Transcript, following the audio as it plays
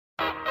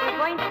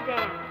going to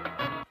dance.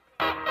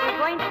 We're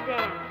going to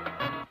dance.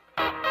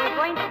 We're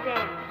going to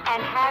dance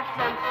and have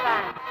some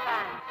fun.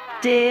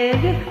 Dig.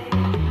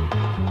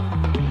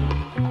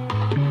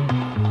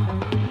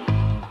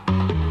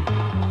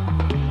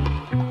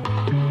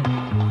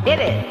 Hit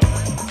it.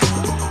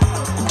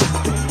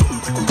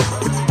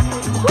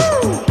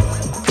 Woo!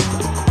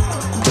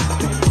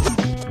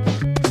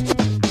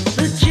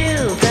 The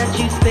chills that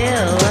you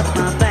feel up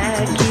my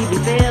back keep me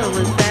filled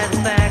with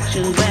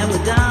satisfaction when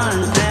we're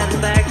done.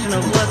 Satisfaction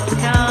of what's to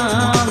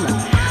come.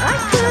 I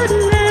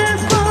couldn't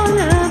ask for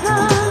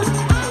another.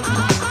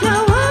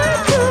 No,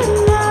 I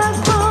couldn't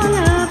ask for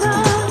another.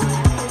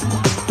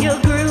 Your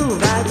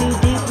groove, I do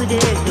deeply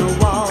dig. No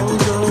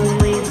walls,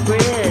 only the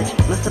bridge.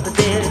 My supper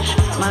dish,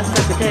 my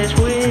succotash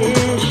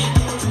wish.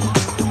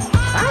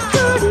 I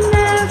couldn't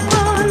ask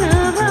for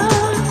another.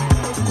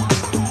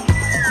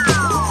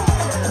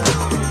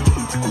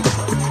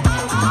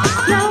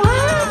 No, I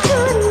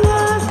couldn't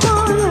ask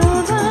for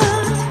another.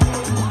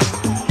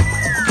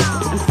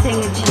 I'm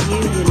singing to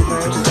you,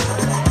 universe.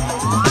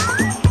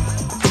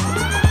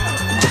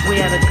 We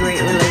have a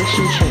great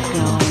relationship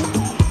going.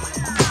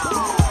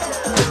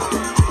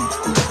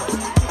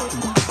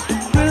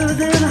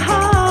 Cruising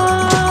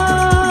high,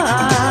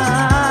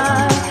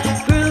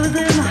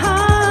 cruising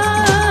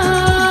high,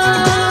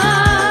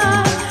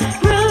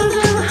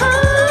 cruising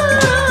high,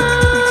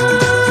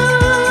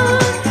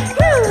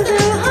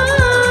 cruising high.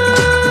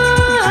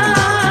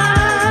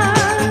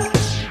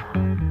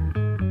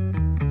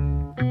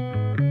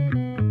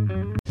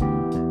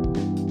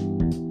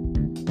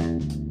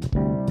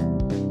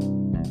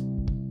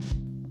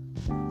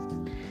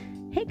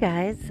 Hey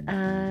guys,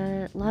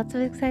 lots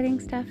of exciting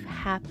stuff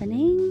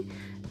happening.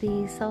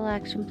 The Soul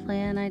Action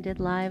Plan I did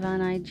live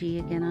on IG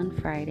again on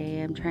Friday.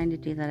 I'm trying to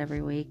do that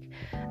every week.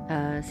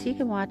 So you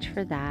can watch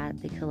for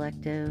that, the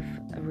collective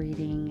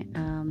reading.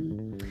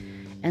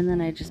 And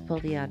then I just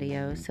pulled the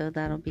audio. So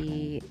that'll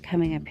be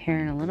coming up here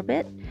in a little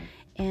bit.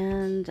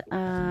 And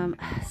I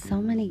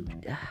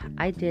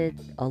did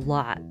a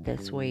lot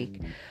this week.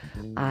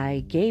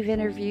 I gave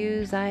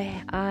interviews,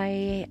 I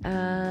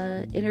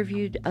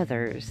interviewed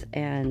others,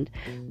 and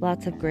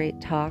lots of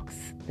great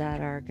talks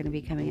that are going to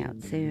be coming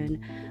out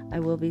soon. I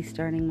will be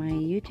starting my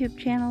YouTube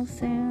channel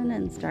soon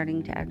and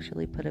starting to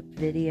actually put up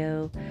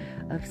video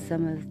of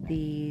some of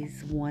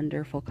these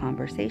wonderful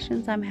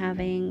conversations I'm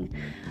having.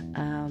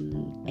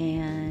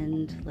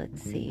 And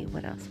let's see,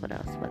 what else?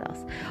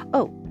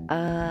 Oh,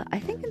 I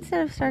think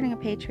instead of starting a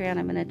Patreon,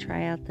 I'm going to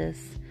try out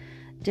this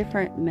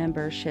different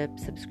membership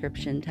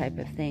subscription type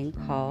of thing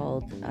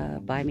called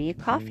Buy Me a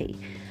Coffee.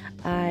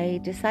 I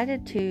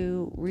decided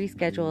to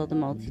reschedule the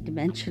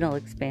multidimensional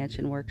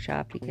expansion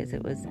workshop because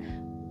it was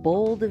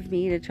bold of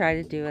me to try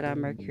to do it on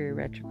Mercury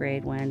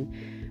retrograde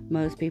when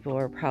most people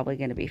were probably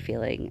going to be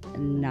feeling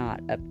not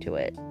up to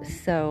it.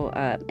 So,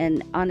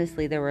 and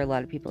honestly, there were a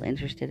lot of people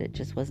interested. It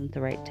just wasn't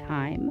the right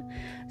time.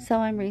 So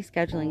I'm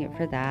rescheduling it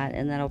for that,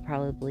 and that'll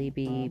probably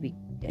be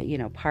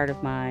part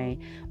of my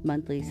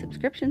monthly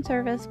subscription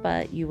service,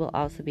 but you will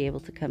also be able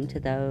to come to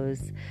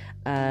those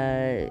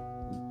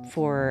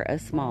for a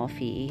small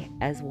fee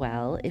as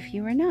well if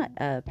you are not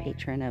a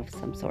patron of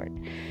some sort.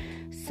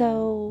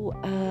 So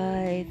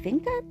I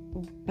think that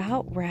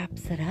about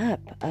wraps it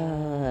up.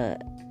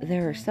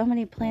 There are so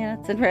many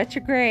planets in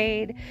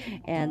retrograde,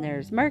 and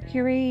there's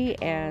Mercury,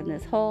 and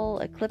this whole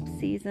eclipse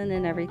season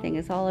and everything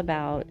is all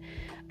about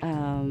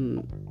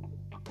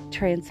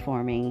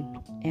transforming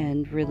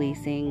and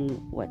releasing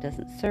what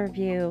doesn't serve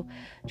you.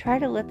 Try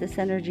to let this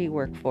energy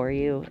work for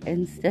you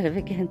instead of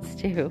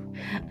against you.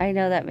 I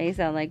know that may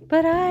sound like,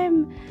 but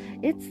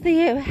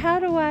how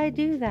do I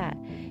do that?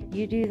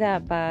 You do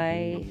that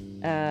by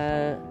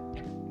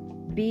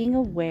being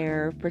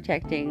aware of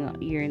protecting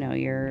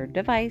your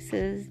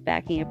devices,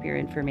 backing up your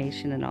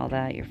information and all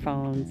that, your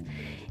phones.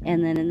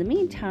 And then in the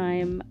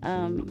meantime,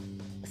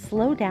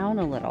 slow down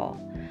a little.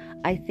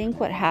 I think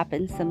what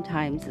happens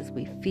sometimes is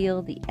we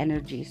feel the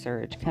energy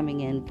surge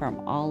coming in from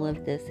all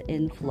of this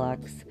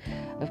influx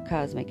of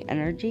cosmic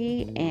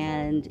energy,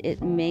 and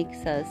it makes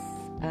us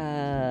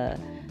a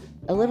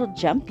little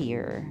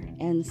jumpier.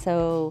 And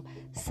so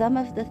some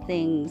of the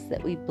things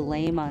that we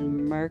blame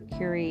on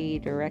Mercury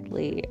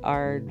directly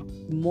are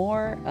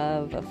more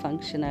of a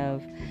function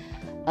of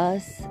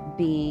us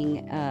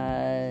being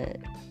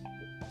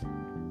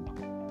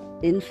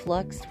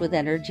influxed with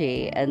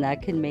energy, and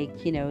that can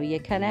make you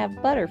kind of have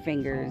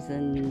butterfingers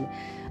and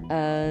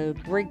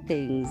break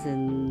things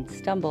and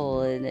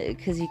stumble, and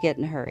because you get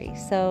in a hurry.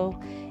 So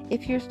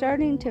if you're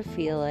starting to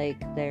feel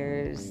like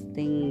there's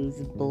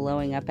things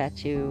blowing up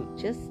at you,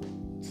 just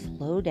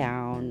slow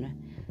down,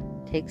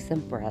 take some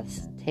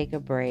breaths, take a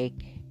break,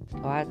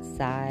 go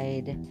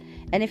outside.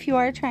 And if you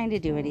are trying to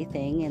do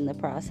anything and the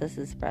process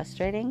is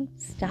frustrating,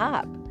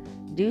 stop,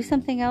 do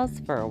something else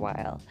for a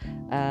while.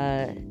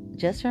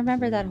 Just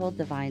remember that whole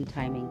divine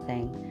timing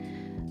thing.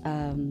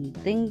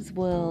 Things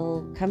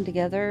will come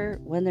together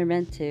when they're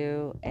meant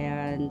to,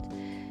 and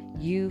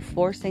you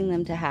forcing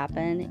them to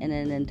happen in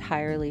an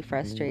entirely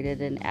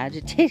frustrated and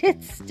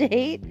agitated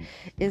state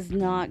is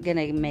not going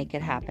to make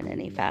it happen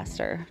any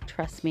faster.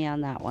 Trust me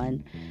on that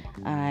one.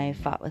 I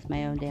fought with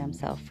my own damn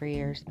self for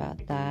years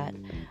about that.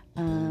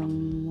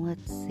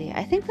 Let's see.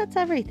 I think that's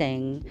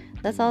everything.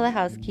 That's all the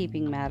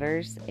housekeeping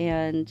matters.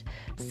 And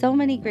so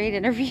many great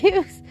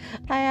interviews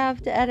I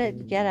have to edit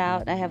and get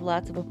out. I have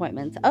lots of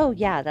appointments. Oh,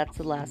 yeah, that's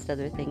the last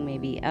other thing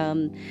maybe.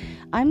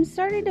 I'm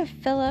starting to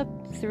fill up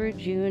through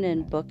June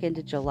and book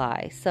into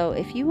July. So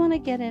if you want to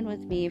get in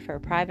with me for a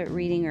private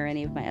reading or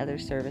any of my other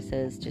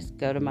services, just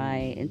go to my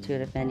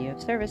intuitive menu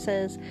of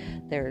services.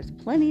 There's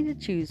plenty to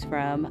choose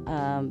from.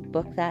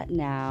 Book that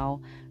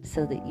now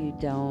so that you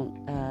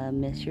don't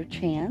miss your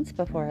chance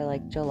before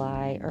like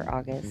July or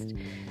August.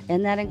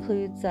 And that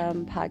includes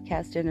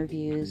podcast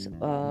interviews,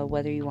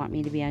 whether you want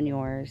me to be on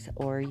yours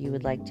or you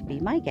would like to be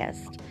my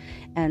guest.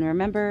 And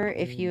remember,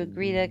 if you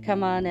agree to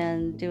come on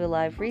and do a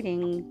live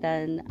reading,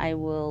 then I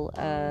will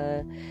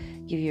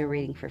give you a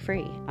reading for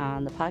free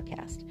on the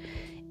podcast.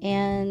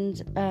 And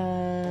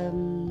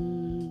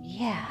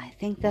yeah, I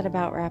think that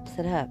about wraps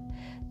it up.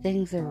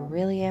 Things are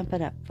really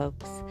amping up,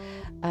 folks.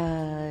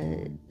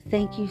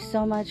 Thank you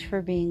so much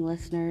for being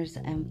listeners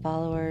and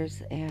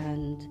followers,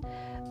 and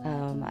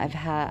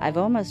I've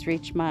almost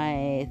reached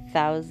my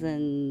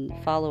 1,000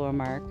 follower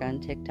mark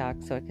on TikTok,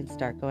 so I can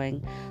start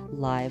going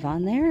live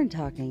on there and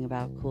talking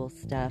about cool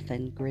stuff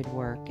and grid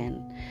work.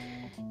 And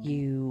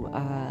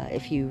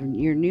if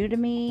you're new to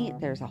me,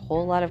 there's a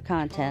whole lot of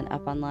content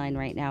up online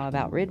right now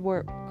about grid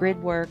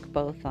work,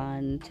 both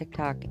on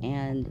TikTok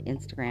and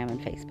Instagram and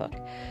Facebook.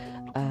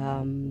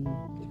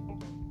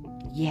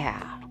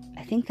 Yeah,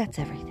 I think that's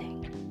everything.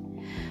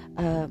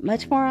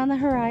 Much more on the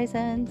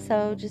horizon,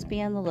 so just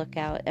be on the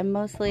lookout. And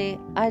mostly,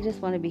 I just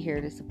want to be here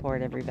to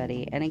support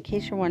everybody. And in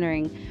case you're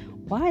wondering,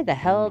 why the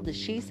hell does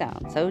she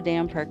sound so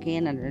damn perky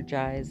and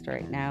energized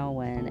right now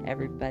when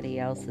everybody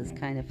else is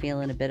kind of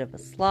feeling a bit of a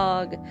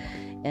slog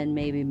and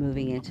maybe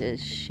moving into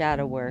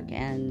shadow work?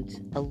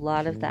 And a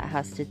lot of that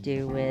has to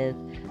do with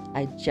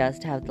I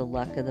just have the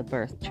luck of the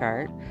birth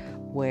chart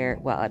where,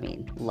 well, I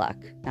mean, luck,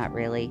 not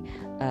really.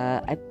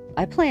 I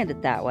planned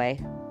it that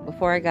way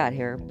before I got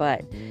here,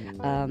 but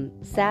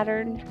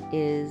Saturn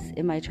is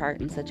in my chart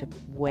in such a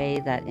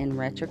way that in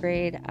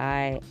retrograde,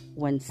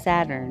 when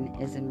Saturn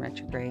is in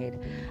retrograde,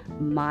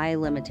 my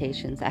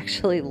limitations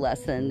actually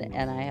lessen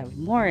and I have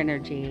more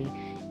energy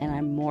and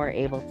I'm more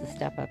able to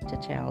step up to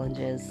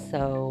challenges.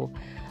 So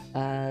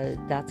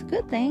that's a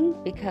good thing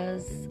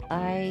because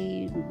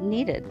I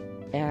need it,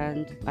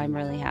 and I'm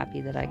really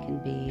happy that I can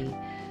be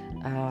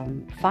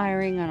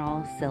firing on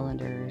all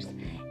cylinders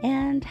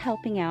and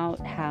helping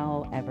out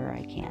however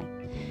I can.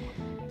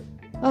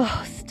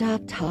 Oh,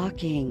 stop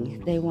talking.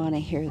 They want to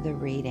hear the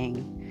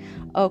reading.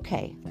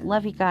 Okay,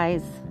 love you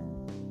guys.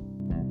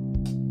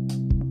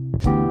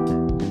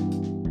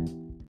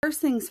 First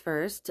things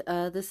first,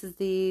 this is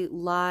the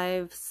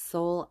live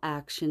soul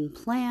action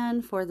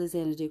plan for the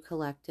Xanadu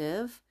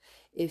Collective.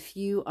 If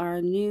you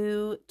are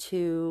new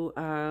to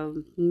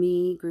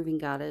me, Grooving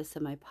Goddess,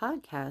 and my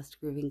podcast,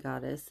 Grooving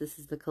Goddess, this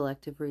is the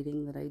collective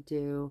reading that I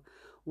do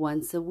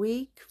once a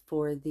week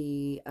for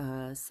the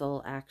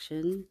soul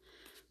action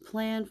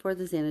plan for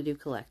the Xanadu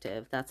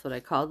Collective. That's what I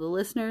call the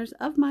listeners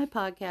of my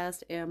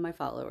podcast and my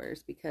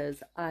followers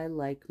because I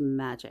like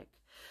magic.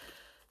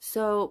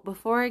 So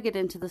before I get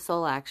into the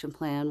soul action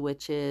plan,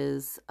 which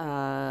is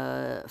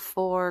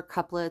 4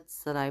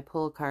 couplets that I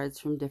pull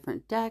cards from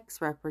different decks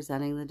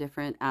representing the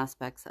different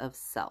aspects of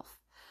self,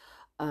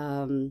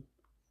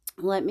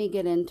 let me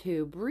get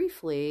into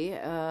briefly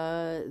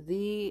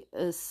the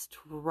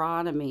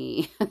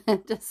astronomy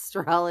and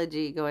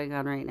astrology going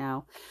on right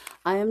now.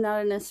 I am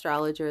not an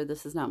astrologer.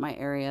 This is not my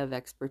area of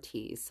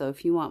expertise. So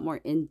if you want more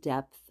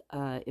in-depth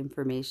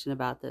information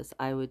about this,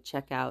 I would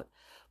check out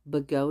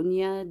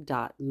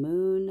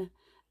begonia.moon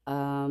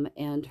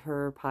and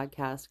her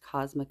podcast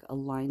Cosmic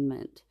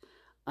Alignment.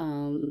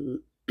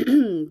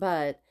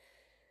 But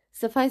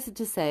suffice it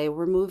to say,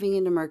 we're moving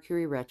into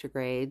Mercury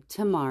retrograde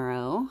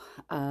tomorrow.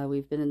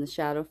 We've been in the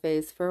shadow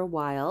phase for a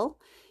while,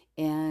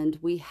 and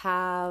we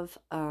have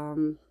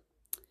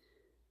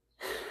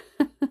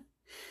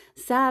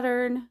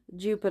Saturn,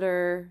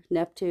 Jupiter,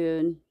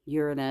 Neptune,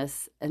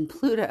 Uranus, and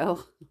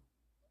Pluto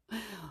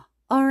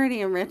already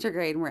in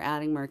retrograde, and we're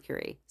adding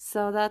Mercury.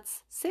 So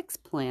that's 6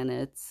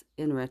 planets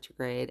in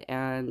retrograde,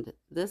 and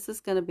this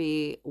is going to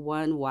be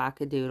one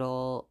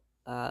wackadoodle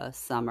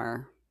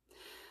summer.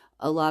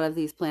 A lot of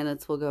these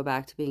planets will go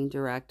back to being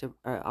direct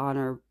on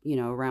or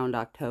around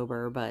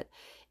October, but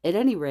at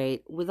any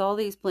rate, with all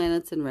these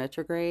planets in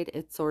retrograde,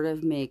 it sort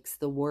of makes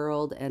the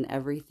world and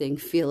everything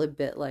feel a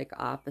bit like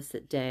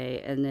opposite day,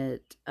 and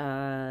it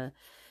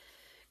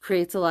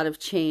creates a lot of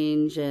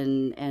change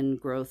and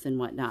growth and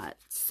whatnot.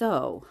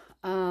 So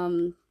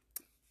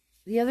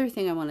the other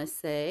thing I want to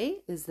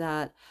say is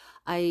that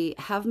I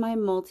have my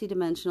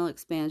multidimensional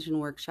expansion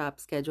workshop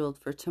scheduled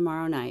for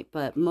tomorrow night,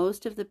 but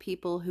most of the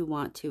people who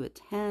want to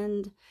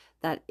attend,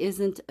 that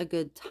isn't a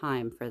good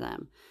time for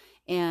them.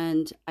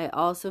 And I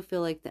also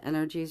feel like the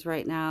energies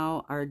right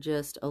now are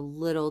just a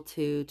little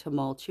too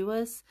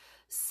tumultuous.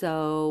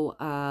 So,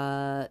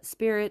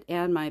 Spirit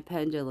and my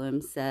pendulum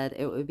said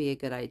it would be a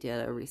good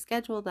idea to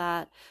reschedule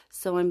that.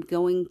 So I'm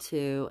going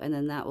to, and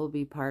then that will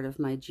be part of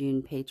my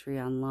June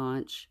Patreon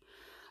launch,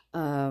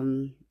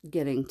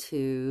 getting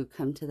to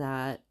come to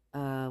that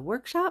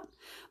workshop.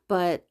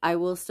 But I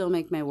will still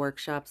make my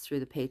workshops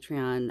through the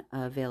Patreon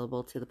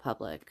available to the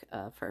public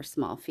for a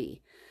small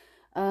fee.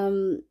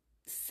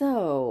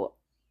 So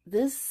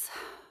this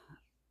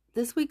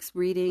week's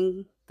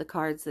reading, the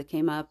cards that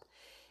came up,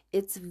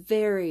 it's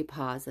very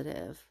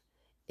positive.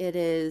 It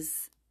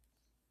is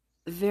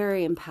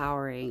very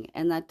empowering,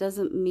 and that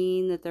doesn't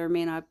mean that there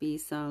may not be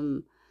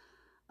some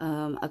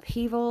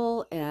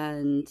upheaval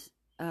and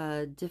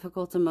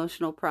difficult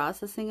emotional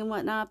processing and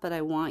whatnot, but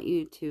I want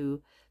you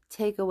to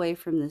take away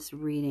from this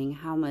reading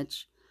how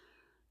much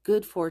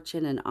good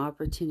fortune and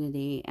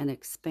opportunity and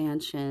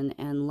expansion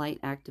and light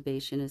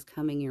activation is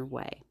coming your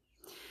way.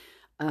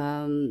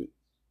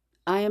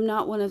 I am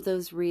not one of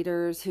those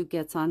readers who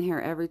gets on here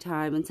every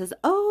time and says,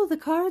 oh, the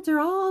cards are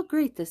all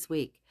great this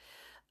week.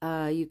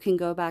 You can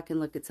go back and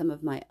look at some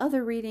of my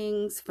other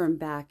readings from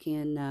back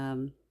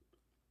in,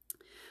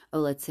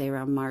 let's say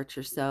around March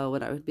or so,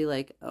 when I would be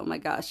like, oh my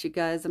gosh, you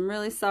guys, I'm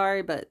really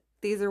sorry, but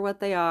these are what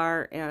they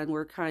are, and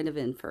we're kind of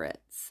in for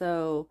it.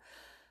 So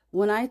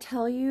when I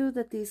tell you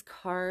that these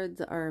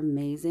cards are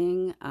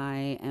amazing,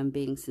 I am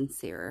being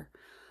sincere.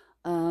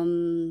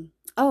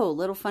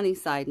 Little funny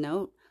side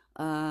note,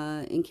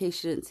 in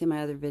case you didn't see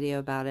my other video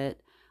about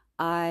it,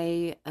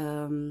 I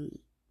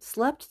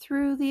slept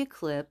through the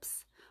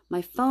eclipse.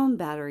 My phone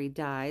battery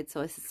died,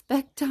 so I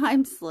suspect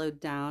time slowed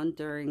down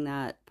during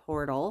that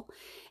portal,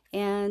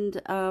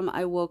 and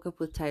I woke up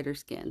with tighter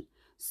skin.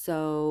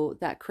 So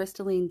that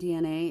crystalline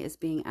DNA is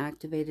being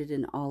activated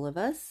in all of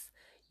us.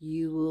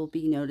 You will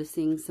be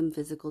noticing some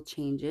physical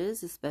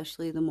changes,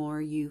 especially the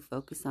more you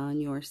focus on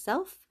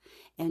yourself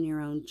and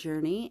your own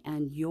journey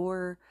and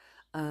your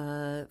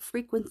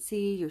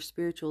frequency, your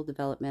spiritual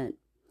development.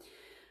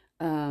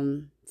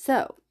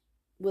 So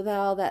with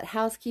all that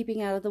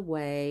housekeeping out of the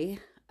way,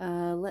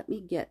 let me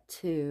get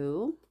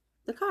to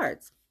the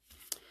cards.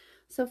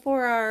 So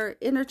for our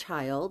inner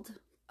child,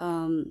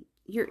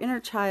 your inner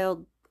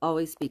child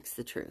always speaks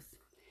the truth.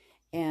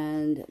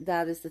 And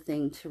that is the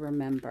thing to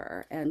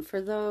remember. And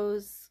for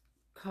those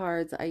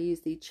cards, I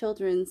use the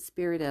Children's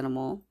Spirit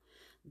Animal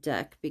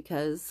deck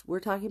because we're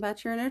talking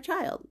about your inner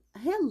child.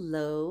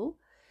 Hello,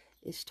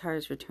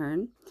 Ishtar's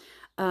Return.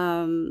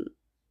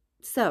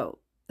 So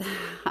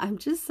I'm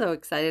just so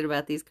excited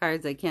about these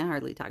cards, I can't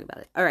hardly talk about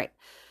it. All right.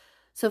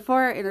 So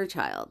for our inner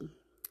child,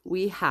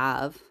 we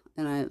have,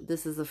 and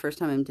this is the first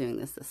time I'm doing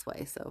this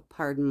way, so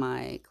pardon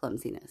my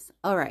clumsiness.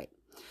 All right.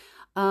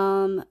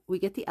 We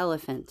get the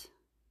Elephant.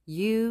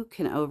 You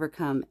can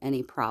overcome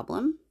any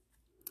problem.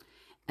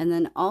 And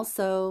then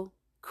also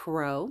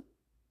Crow,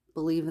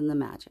 believe in the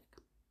magic.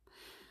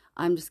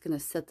 I'm just going to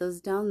set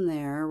those down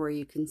there where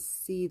you can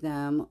see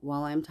them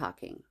while I'm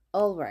talking.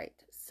 All right.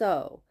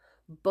 So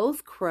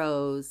both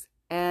crows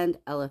and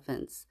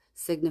elephants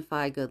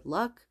signify good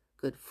luck,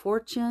 good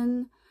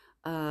fortune.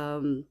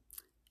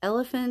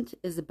 Elephant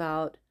is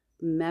about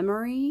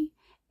memory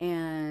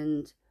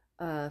and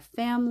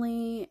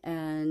family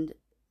and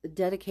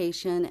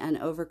dedication and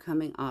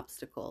overcoming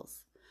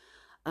obstacles.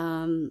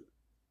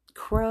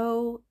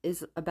 Crow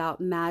is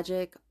about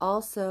magic,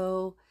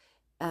 also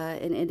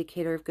an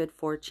indicator of good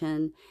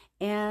fortune.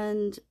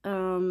 And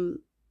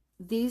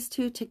these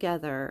two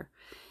together,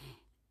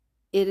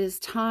 it is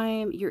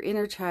time, your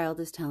inner child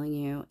is telling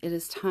you, it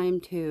is time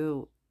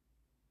to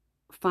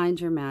find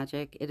your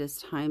magic. It is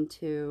time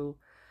to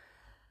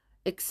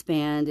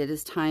expand. It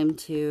is time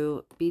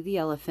to be the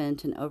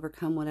elephant and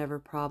overcome whatever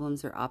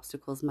problems or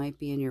obstacles might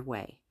be in your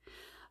way.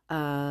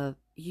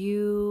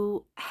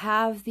 You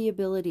have the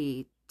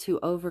ability to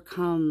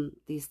overcome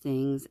these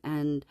things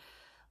and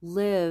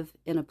live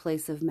in a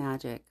place of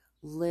magic,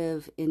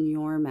 live in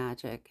your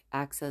magic,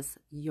 access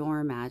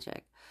your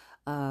magic.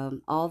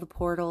 All the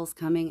portals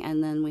coming,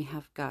 and then we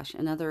have, gosh,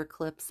 another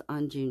eclipse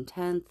on June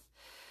 10th.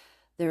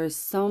 There is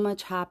so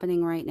much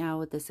happening right now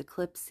with this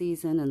eclipse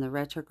season and the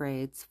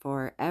retrogrades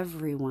for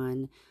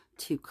everyone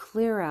to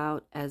clear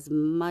out as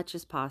much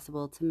as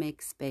possible to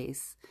make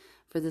space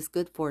for this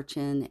good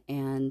fortune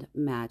and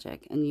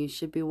magic. And you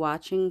should be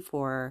watching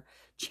for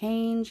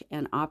change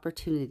and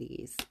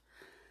opportunities.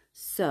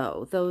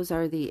 So those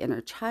are the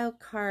inner child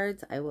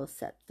cards. I will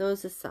set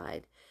those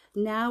aside.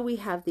 Now we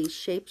have the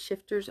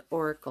Shapeshifters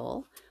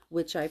Oracle,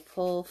 which I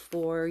pull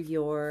for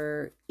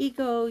your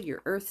ego,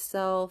 your earth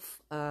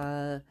self,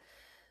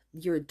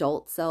 your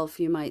adult self,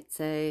 you might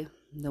say,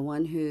 the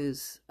one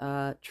who's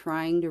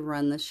trying to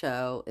run the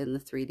show in the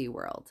 3D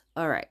world.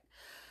 All right.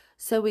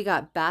 So we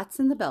got Bats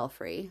in the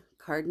Belfry,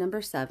 card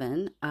number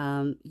 7.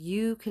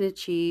 You can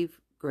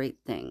achieve great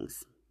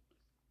things.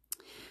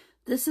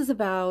 This is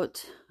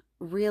about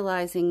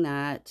realizing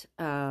that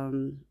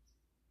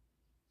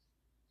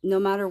no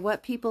matter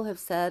what people have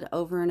said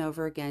over and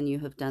over again, you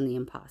have done the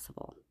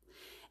impossible.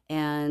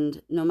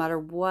 And no matter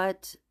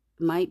what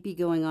might be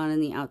going on in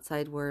the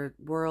outside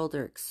world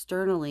or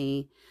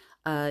externally,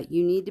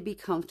 you need to be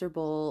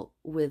comfortable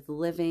with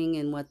living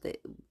in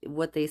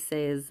what they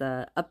say is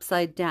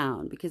upside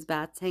down, because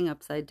bats hang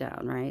upside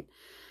down, right?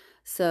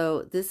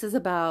 So this is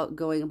about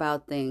going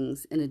about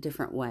things in a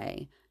different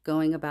way,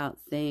 going about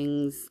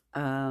things,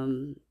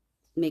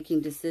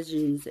 making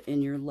decisions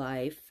in your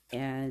life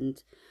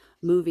and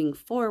moving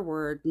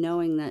forward,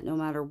 knowing that no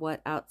matter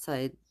what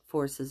outside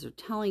forces are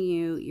telling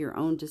you, your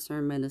own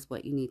discernment is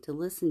what you need to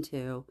listen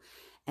to.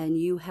 And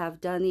you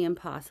have done the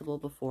impossible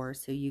before,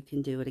 so you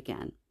can do it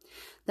again.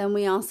 Then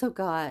we also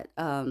got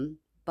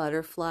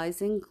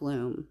butterflies in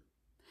gloom.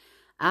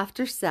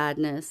 After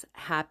sadness,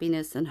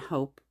 happiness and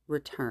hope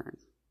return.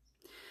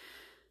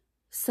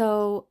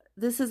 So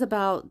this is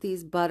about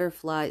these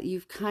butterflies.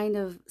 You've kind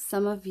of,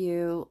 some of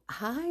you,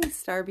 hi,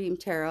 Starbeam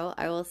Tarot.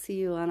 I will see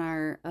you on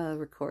our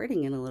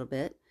recording in a little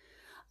bit.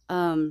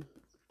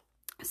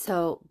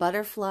 So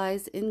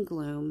butterflies in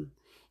gloom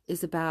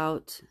is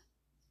about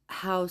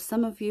how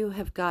some of you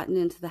have gotten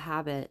into the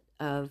habit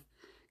of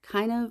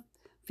kind of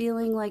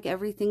feeling like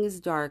everything is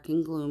dark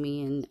and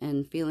gloomy,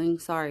 and feeling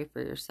sorry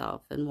for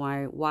yourself, and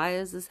why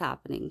is this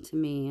happening to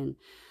me, and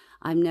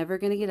I'm never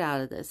going to get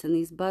out of this. And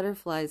these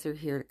butterflies are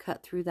here to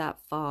cut through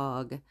that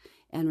fog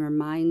and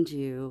remind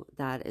you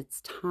that it's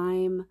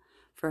time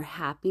for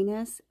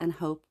happiness and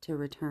hope to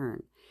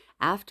return.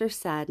 After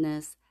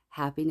sadness,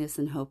 happiness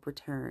and hope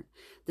return.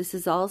 This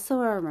is also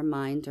a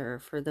reminder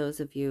for those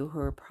of you who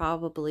are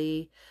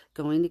probably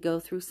going to go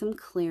through some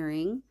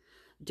clearing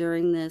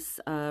during this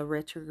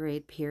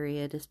retrograde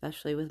period,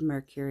 especially with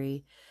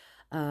Mercury.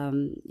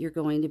 You're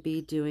going to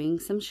be doing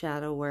some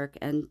shadow work,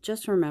 and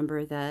just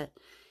remember that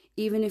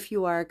even if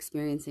you are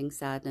experiencing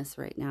sadness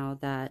right now,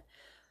 that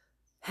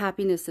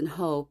happiness and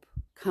hope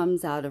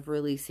comes out of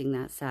releasing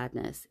that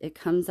sadness. It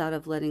comes out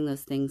of letting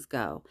those things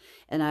go.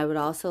 And I would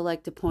also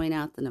like to point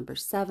out the number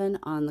 7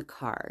 on the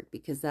card,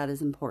 because that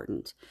is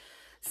important.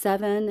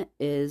 7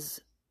 is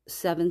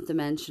 7th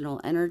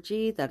dimensional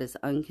energy. That is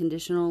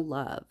unconditional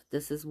love.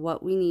 This is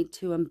what we need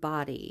to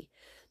embody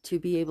to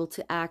be able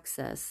to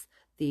access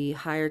the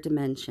higher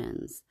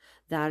dimensions.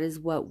 That is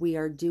what we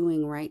are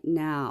doing right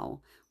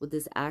now with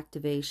this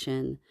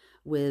activation,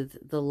 with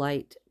the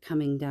light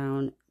coming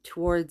down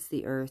towards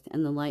the earth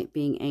and the light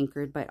being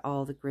anchored by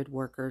all the grid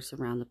workers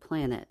around the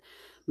planet.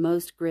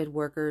 Most grid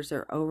workers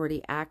are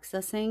already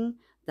accessing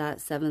that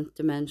 7th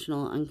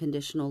dimensional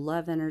unconditional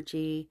love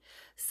energy.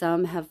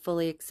 Some have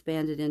fully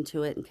expanded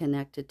into it and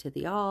connected to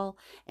the all,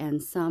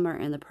 and some are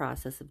in the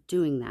process of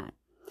doing that.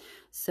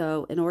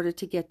 So in order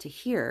to get to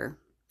here,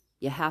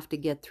 you have to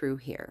get through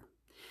here.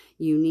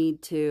 You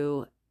need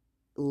to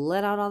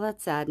let out all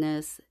that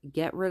sadness,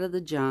 get rid of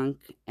the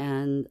junk,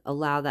 and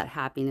allow that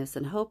happiness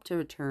and hope to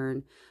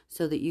return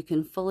so that you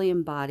can fully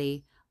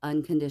embody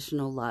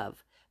unconditional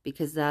love,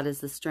 because that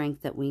is the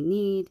strength that we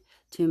need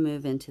to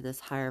move into this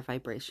higher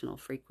vibrational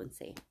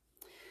frequency.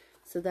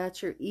 So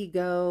that's your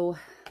ego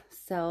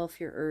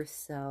self, your earth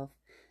self.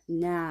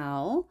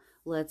 Now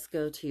let's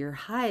go to your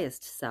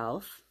highest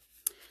self.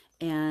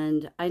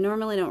 And I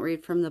normally don't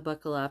read from the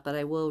book a lot, but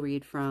I will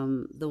read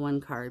from the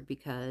one card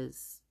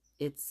because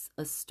it's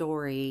a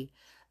story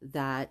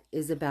that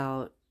is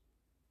about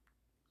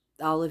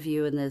all of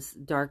you in this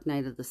dark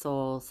night of the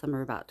soul some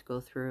are about to go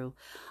through.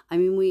 I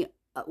mean,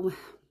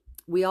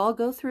 we all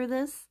go through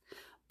this,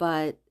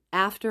 but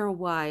after a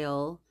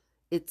while,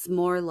 it's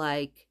more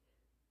like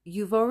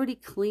you've already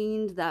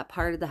cleaned that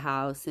part of the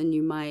house, and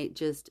you might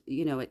just,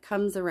 it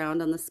comes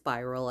around on the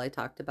spiral I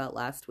talked about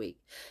last week,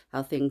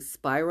 how things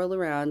spiral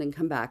around and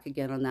come back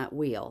again on that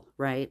wheel,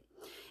 right?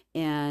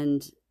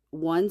 And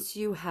once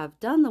you have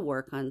done the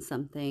work on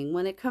something,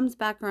 when it comes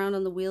back around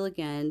on the wheel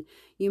again,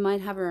 you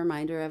might have a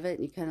reminder of it,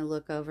 and you kind of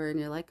look over and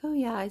you're like, oh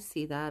yeah, I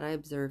see that, I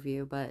observe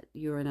you, but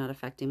you are not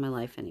affecting my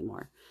life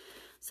anymore.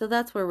 So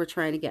that's where we're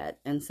trying to get.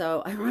 And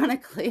so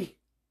ironically,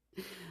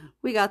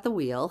 we got the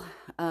wheel.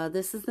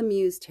 This is the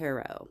Muse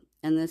Tarot,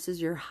 and this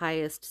is your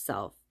highest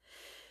self.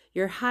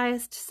 Your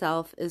highest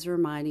self is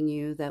reminding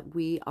you that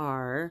we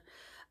are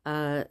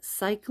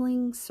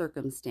cycling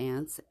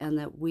circumstance, and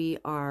that we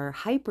are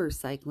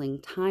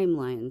hypercycling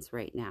timelines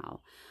right now.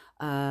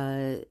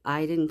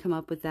 I didn't come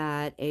up with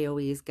that.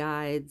 AOE's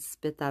guides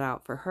spit that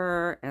out for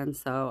her, and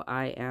so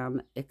I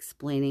am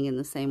explaining in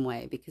the same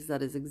way, because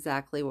that is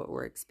exactly what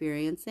we're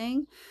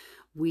experiencing.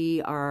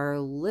 We are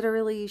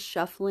literally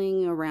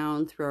shuffling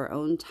around through our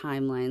own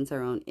timelines,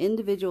 our own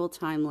individual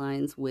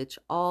timelines, which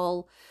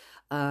all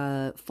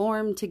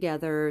form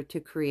together to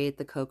create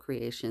the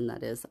co-creation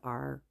that is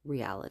our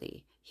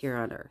reality here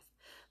on Earth.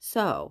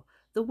 So,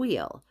 the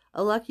wheel,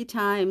 a lucky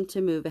time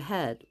to move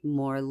ahead,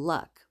 more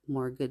luck,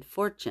 more good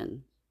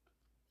fortune.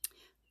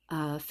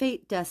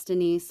 Fate,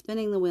 destiny,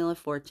 spinning the wheel of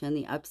fortune,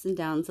 the ups and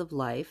downs of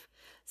life,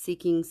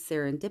 seeking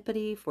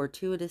serendipity,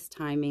 fortuitous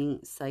timing,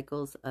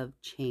 cycles of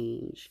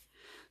change.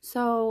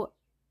 So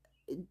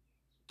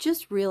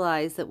just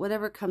realize that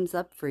whatever comes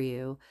up for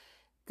you,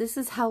 this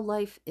is how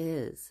life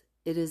is.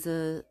 It is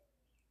a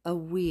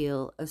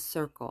wheel, a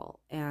circle,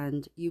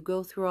 and you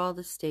go through all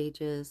the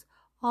stages,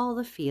 all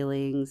the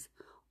feelings,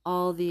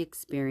 all the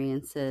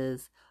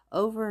experiences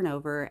over and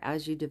over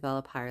as you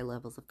develop higher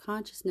levels of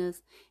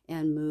consciousness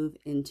and move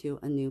into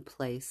a new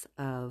place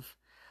of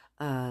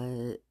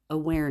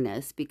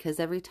awareness, because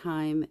every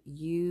time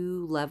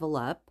you level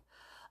up,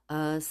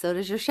 so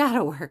does your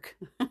shadow work.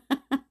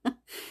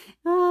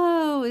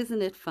 Oh,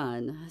 isn't it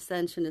fun?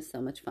 Ascension is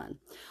so much fun.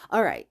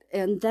 All right.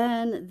 And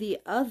then the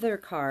other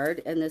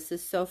card, and this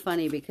is so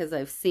funny because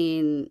I've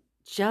seen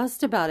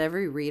just about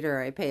every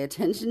reader I pay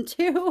attention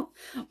to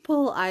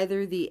pull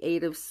either the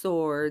Eight of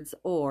Swords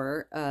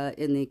or,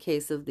 in the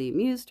case of the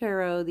Muse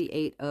Tarot, the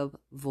Eight of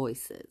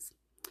Voices.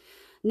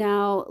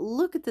 Now,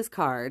 look at this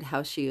card,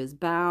 how she is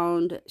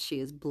bound, she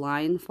is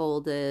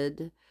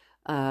blindfolded.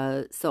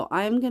 So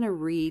I'm going to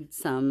read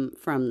some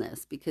from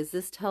this because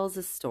this tells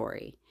a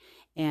story.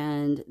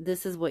 And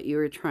this is what you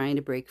are trying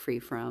to break free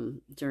from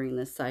during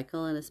this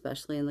cycle, and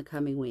especially in the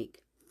coming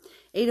week.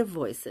 Eight of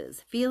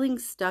Voices, feeling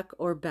stuck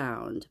or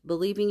bound,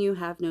 believing you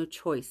have no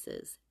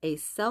choices, a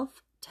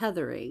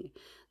self-tethering,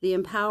 the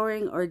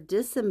empowering or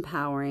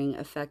disempowering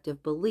effect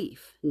of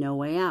belief, no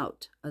way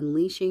out,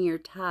 unleashing your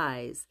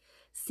ties,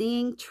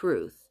 seeing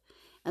truth.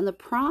 And the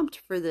prompt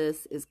for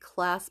this is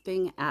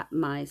clasping at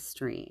my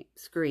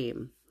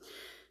scream.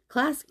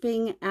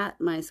 Clasping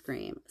at my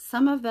scream.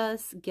 Some of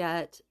us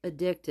get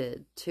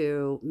addicted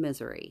to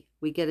misery.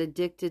 We get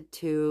addicted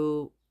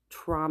to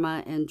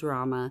trauma and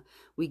drama.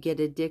 We get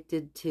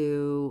addicted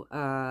to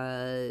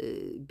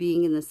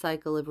being in the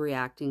cycle of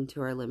reacting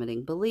to our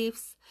limiting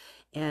beliefs.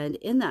 And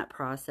in that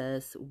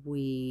process,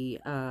 we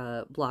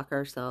block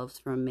ourselves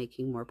from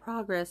making more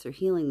progress or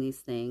healing these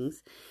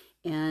things.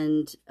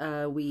 And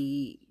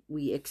we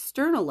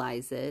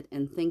externalize it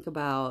and think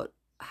about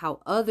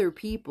how other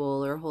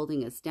people are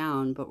holding us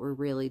down, but we're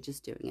really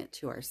just doing it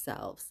to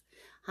ourselves.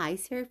 Hi,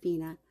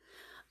 Serafina.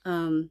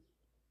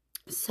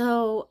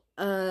 So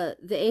the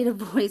Eight of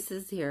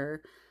Voices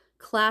here,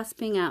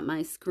 clasping at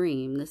my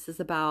scream. This is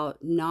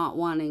about not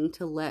wanting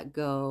to let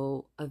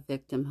go of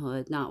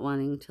victimhood, not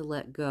wanting to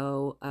let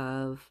go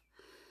of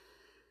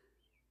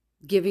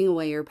giving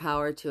away your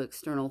power to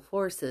external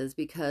forces,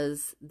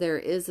 because there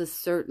is a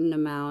certain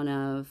amount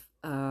of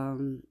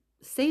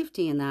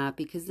safety in that,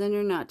 because then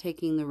you're not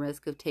taking the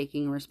risk of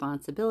taking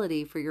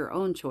responsibility for your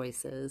own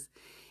choices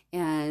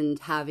and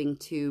having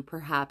to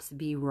perhaps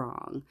be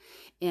wrong.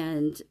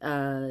 And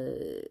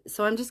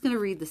so I'm just going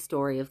to read the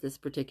story of this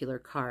particular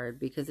card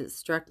because it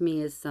struck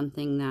me as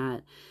something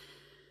that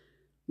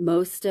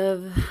most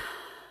of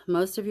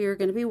you are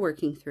going to be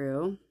working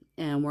through,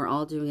 and we're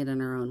all doing it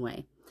in our own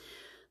way.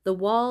 The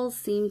walls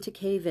seem to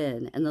cave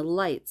in, and the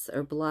lights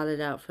are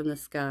blotted out from the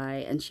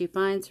sky, and she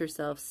finds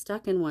herself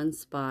stuck in one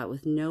spot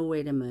with no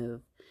way to move.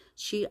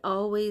 She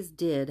always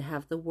did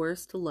have the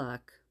worst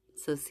luck.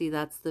 So see,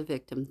 that's the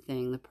victim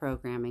thing, the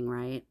programming,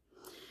 right?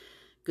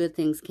 Good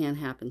things can't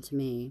happen to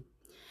me.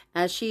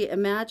 As she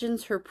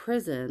imagines her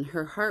prison,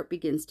 her heart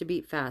begins to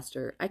beat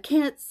faster. I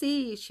can't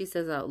see, she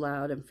says out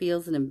loud, and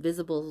feels an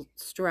invisible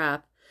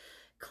strap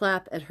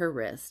clap at her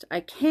wrist. I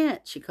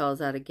can't, she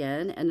calls out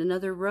again, and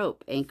another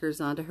rope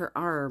anchors onto her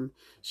arm.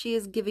 She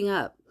is giving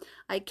up.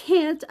 I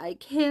can't, I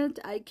can't,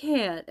 I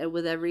can't. And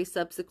with every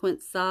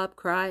subsequent sob,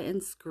 cry,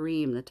 and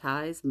scream, the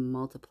ties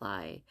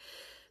multiply.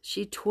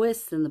 She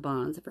twists in the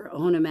bonds of her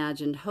own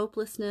imagined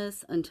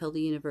hopelessness until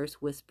the universe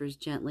whispers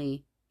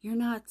gently, "You're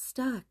not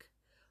stuck.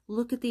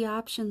 Look at the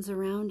options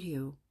around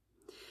you."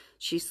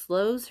 She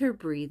slows her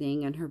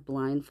breathing and her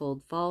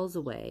blindfold falls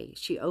away.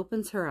 She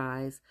opens her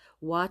eyes,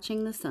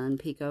 watching the sun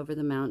peek over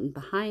the mountain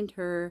behind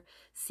her,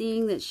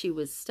 seeing that she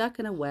was stuck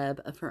in a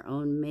web of her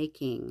own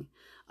making,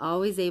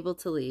 always able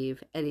to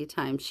leave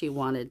anytime she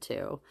wanted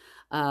to.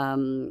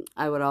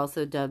 I would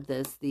also dub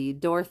this the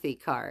Dorothy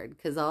card,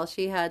 because all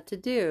she had to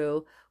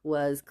do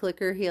was click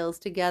her heels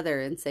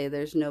together and say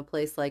there's no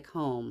place like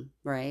home,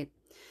 right?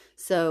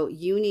 So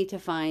you need to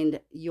find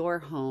your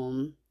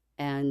home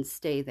and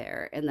stay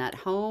there. And that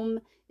home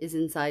is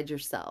inside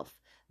yourself.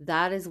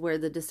 That is where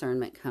the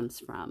discernment comes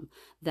from.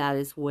 That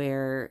is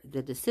where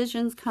the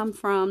decisions come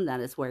from. That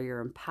is where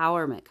your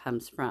empowerment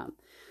comes from.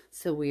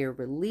 So we are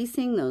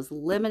releasing those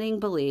limiting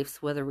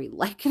beliefs, whether we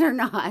like it or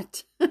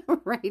not,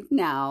 right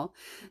now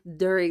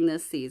during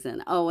this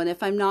season. Oh, and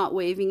if I'm not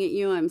waving at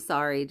you, I'm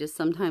sorry. Just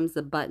sometimes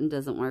the button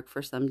doesn't work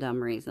for some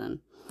dumb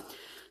reason.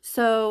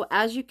 So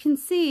as you can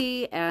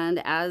see, and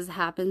as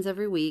happens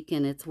every week,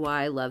 and it's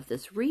why I love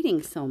this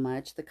reading so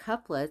much, the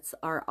couplets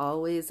are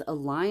always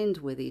aligned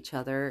with each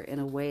other in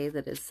a way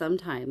that is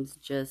sometimes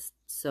just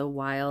so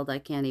wild I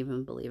can't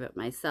even believe it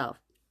myself.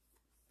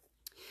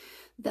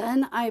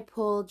 Then I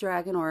pull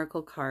Dragon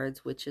Oracle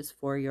cards, which is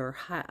for your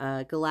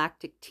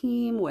galactic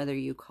team, whether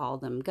you call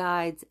them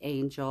guides,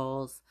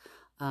 angels,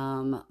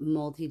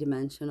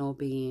 multidimensional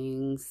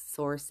beings,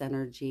 source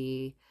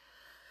energy.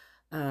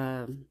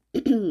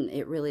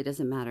 It really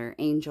doesn't matter.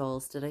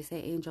 Angels. Did I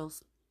say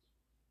angels?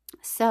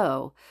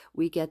 So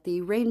we get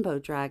the Rainbow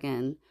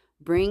Dragon,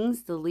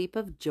 brings the leap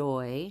of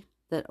joy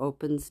that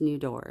opens new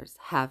doors.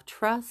 Have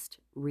trust,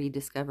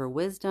 rediscover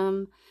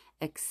wisdom,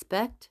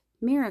 expect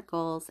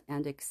miracles,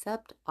 and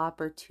accept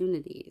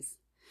opportunities.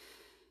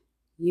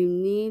 You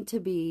need to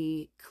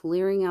be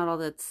clearing out all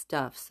that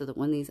stuff so that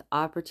when these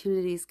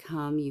opportunities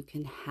come, you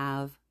can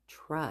have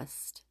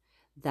trust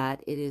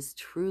that it is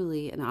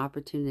truly an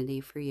opportunity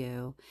for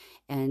you,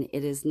 and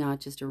it is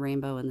not just a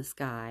rainbow in the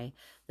sky,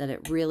 that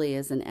it really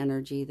is an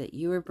energy that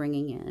you are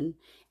bringing in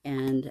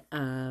and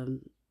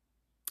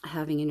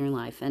having in your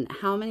life. And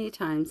how many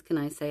times can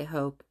I say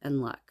hope and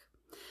luck?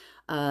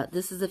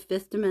 This is a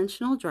 5th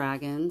dimensional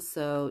dragon,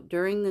 so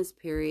during this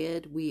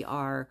period, we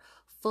are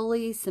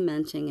fully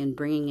cementing and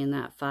bringing in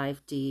that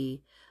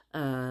 5D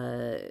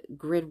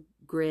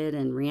grid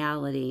and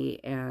reality,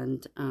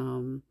 and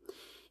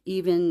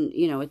even,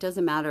 you know, it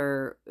doesn't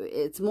matter,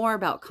 it's more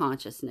about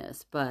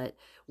consciousness, but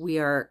we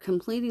are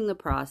completing the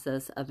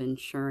process of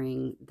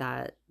ensuring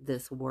that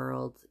this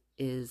world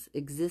is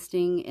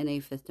existing in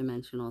a 5th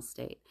dimensional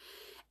state.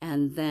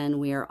 And then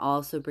we are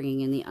also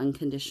bringing in the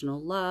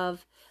unconditional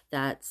love,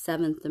 that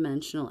 7th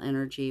dimensional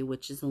energy,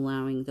 which is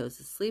allowing those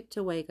asleep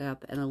to wake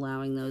up and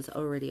allowing those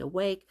already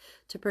awake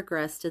to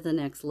progress to the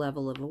next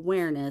level of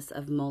awareness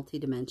of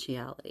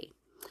multidimensionality.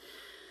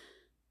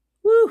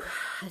 Woo!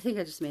 I think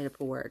I just made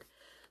up a word.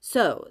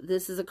 So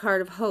this is a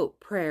card of hope,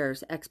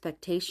 prayers,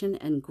 expectation,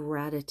 and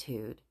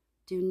gratitude.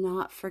 Do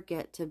not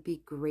forget to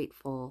be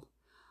grateful.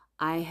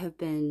 I have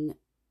been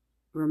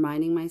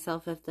reminding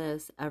myself of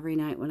this every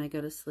night when I go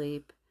to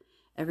sleep,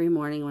 every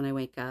morning when I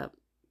wake up.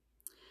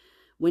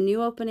 When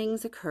new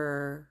openings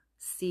occur,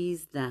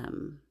 seize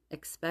them.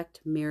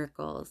 Expect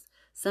miracles.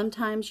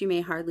 Sometimes you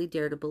may hardly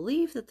dare to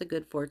believe that the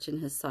good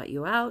fortune has sought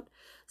you out,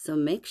 so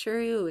make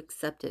sure you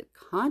accept it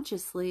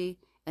consciously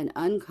and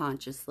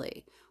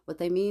unconsciously. What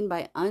they mean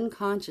by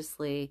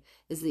unconsciously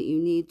is that you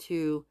need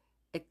to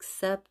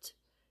accept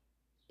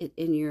it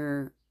in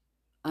your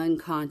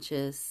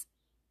unconscious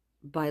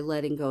by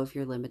letting go of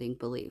your limiting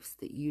beliefs,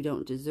 that you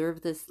don't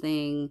deserve this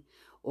thing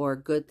or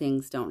good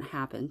things don't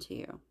happen to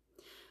you.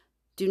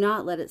 Do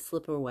not let it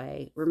slip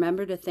away.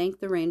 Remember to thank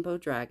the rainbow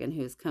dragon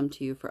who has come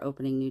to you for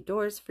opening new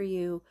doors for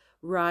you.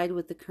 Ride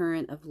with the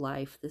current of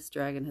life this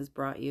dragon has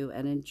brought you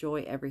and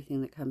enjoy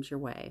everything that comes your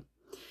way.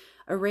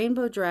 A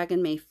rainbow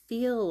dragon may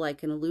feel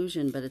like an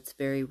illusion, but it's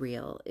very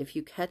real. If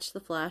you catch the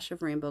flash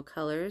of rainbow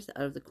colors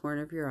out of the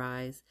corner of your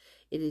eyes,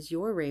 it is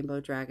your rainbow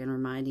dragon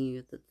reminding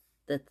you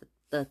that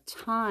the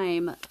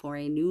time for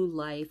a new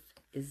life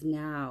is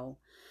now.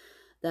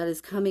 That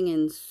is coming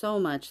in so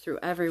much through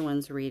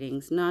everyone's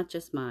readings, not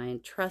just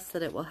mine. Trust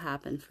that it will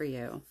happen for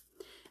you.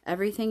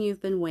 Everything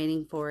you've been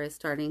waiting for is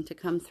starting to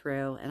come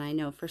through, and I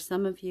know for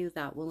some of you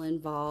that will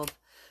involve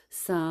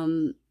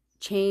some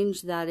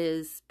change that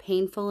is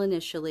painful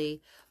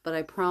initially, but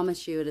I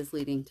promise you it is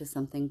leading to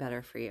something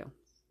better for you.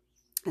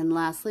 And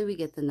lastly, we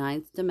get the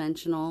 9th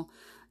dimensional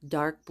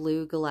dark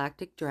blue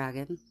galactic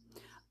dragon.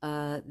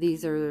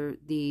 These are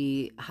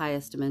the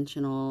highest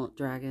dimensional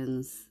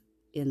dragons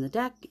in the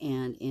deck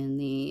and in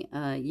the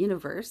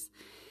universe.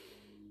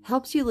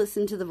 Helps you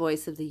listen to the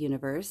voice of the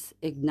universe,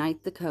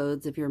 ignite the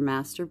codes of your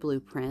master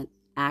blueprint,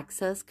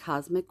 access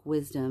cosmic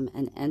wisdom,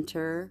 and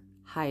enter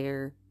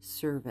higher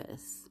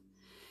service.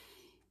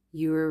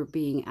 You're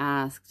being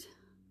asked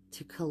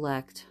to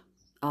collect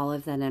all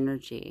of that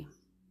energy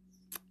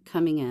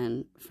coming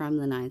in from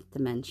the 9th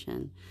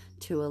dimension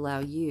to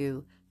allow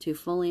you to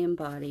fully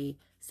embody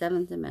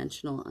 7th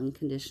dimensional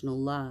unconditional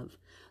love.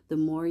 The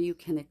more you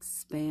can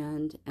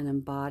expand and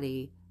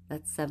embody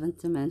that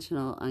 7th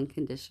dimensional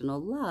unconditional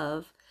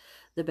love,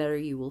 the better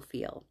you will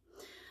feel.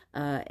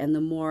 And the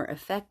more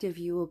effective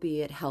you will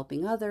be at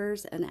helping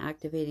others and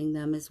activating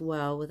them as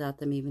well without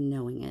them even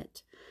knowing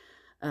it.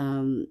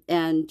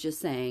 And just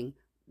saying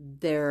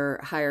their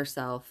higher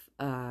self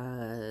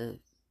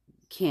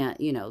can't,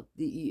 you know,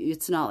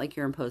 it's not like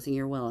you're imposing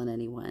your will on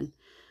anyone.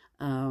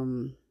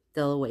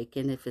 They'll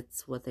awaken if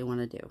it's what they want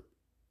to do.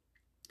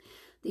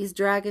 These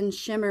dragons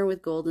shimmer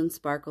with golden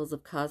sparkles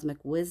of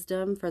cosmic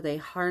wisdom, for they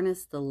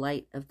harness the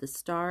light of the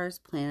stars,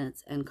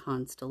 planets, and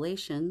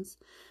constellations.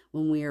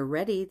 When we are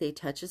ready, they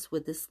touch us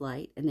with this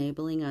light,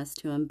 enabling us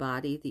to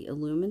embody the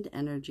illumined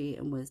energy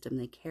and wisdom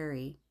they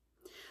carry.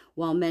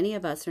 While many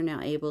of us are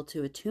now able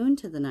to attune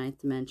to the 9th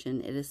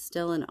dimension, it is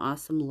still an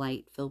awesome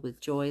light filled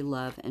with joy,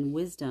 love, and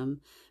wisdom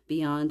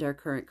beyond our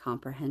current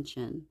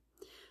comprehension.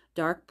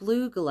 Dark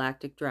blue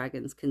galactic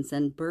dragons can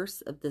send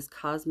bursts of this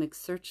cosmic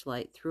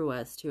searchlight through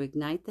us to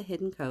ignite the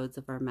hidden codes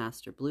of our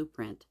master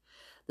blueprint,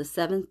 the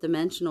 7th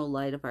dimensional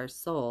light of our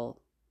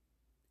soul.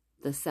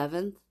 The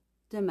 7th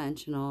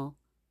dimensional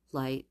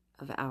light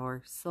of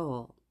our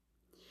soul.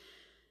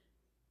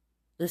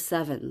 The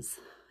 7s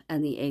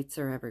and the 8s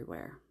are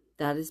everywhere.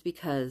 That is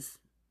because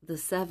the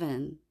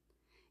 7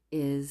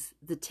 is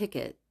the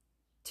ticket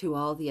to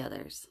all the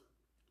others.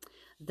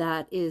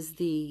 That is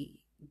the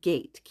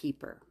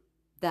gatekeeper.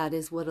 That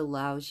is what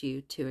allows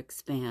you to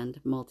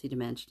expand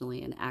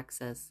multidimensionally and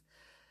access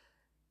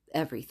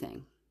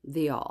everything,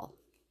 the all.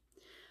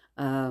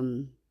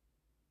 The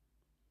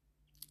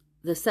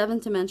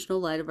 7th dimensional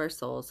light of our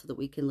soul, so that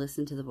we can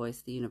listen to the voice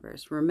of the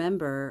universe.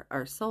 Remember,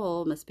 our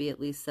soul must be at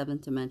least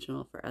 7th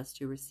dimensional for us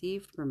to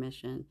receive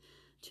permission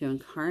to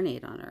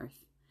incarnate on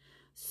Earth.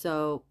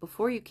 So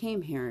before you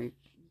came here,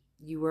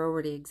 you were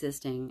already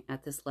existing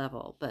at this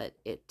level, but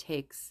it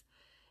takes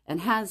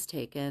and has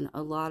taken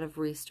a lot of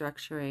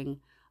restructuring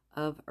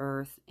of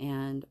Earth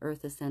and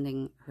Earth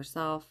ascending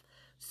herself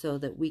so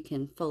that we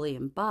can fully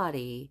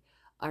embody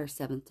our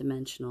seventh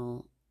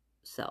dimensional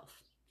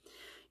self.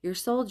 Your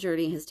soul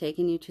journey has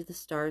taken you to the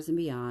stars and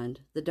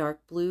beyond. The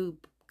dark blue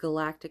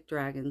galactic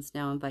dragons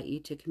now invite you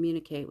to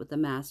communicate with the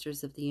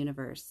masters of the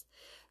universe,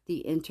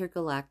 the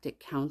Intergalactic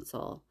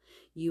Council.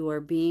 You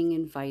are being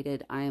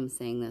invited, I am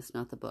saying this,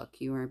 not the book,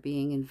 you are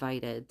being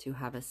invited to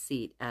have a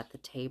seat at the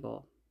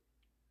table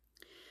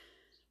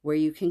where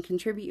you can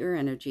contribute your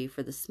energy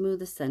for the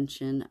smooth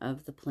ascension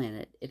of the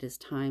planet. It is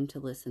time to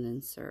listen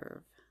and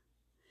serve.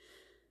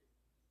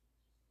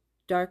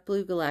 Dark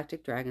blue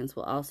galactic dragons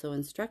will also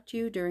instruct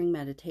you during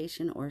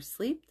meditation or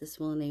sleep. This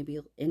will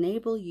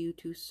enable you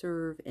to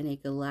serve in a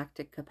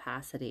galactic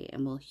capacity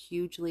and will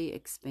hugely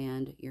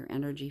expand your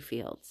energy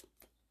fields.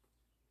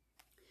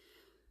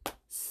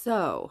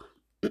 So,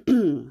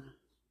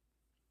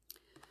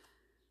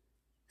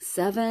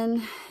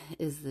 7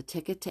 is the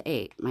ticket to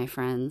 8, my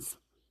friends.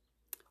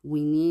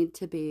 We need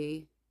to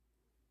be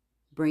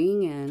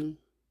bringing in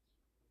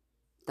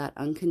that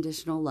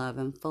unconditional love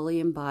and fully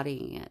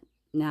embodying it.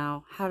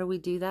 Now, how do we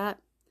do that?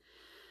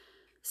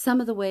 Some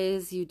of the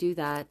ways you do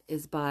that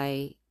is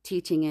by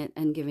teaching it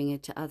and giving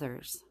it to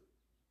others.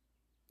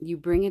 You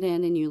bring it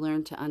in and you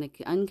learn to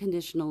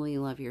unconditionally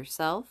love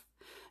yourself.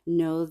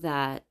 Know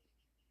that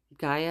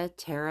Gaia,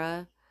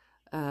 Terra,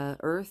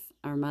 Earth,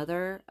 our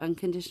mother,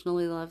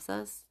 unconditionally loves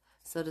us.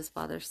 So does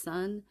Father,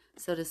 Son.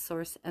 So does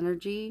Source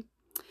Energy.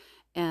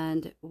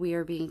 And we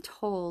are being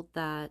told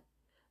that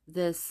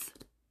this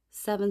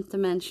seventh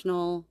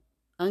dimensional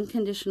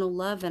unconditional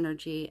love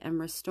energy and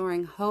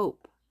restoring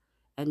hope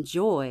and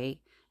joy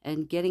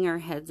and getting our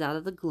heads out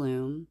of the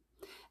gloom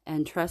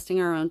and trusting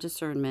our own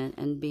discernment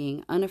and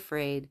being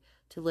unafraid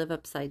to live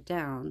upside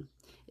down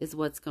is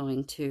what's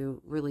going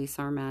to release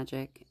our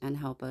magic and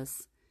help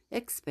us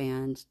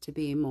expand to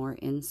be more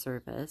in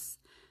service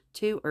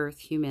to Earth,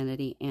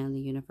 humanity, and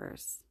the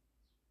universe.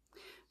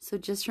 So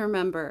just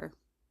remember,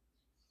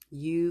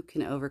 you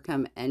can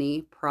overcome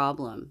any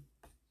problem.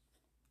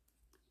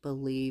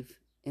 Believe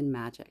in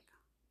magic.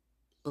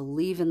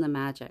 Believe in the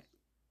magic.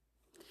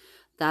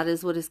 That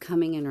is what is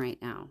coming in right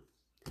now.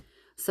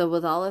 So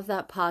with all of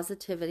that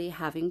positivity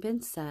having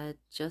been said,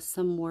 just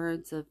some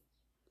words of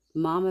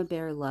mama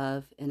bear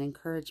love and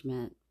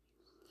encouragement.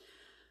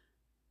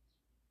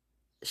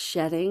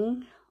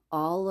 Shedding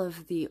all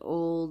of the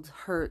old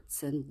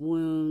hurts and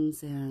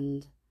wounds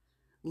and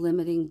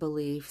limiting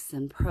beliefs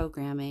and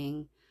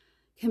programming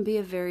can be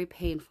a very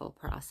painful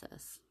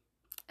process.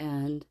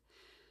 And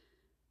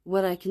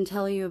what I can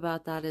tell you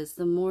about that is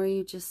the more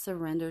you just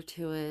surrender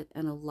to it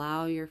and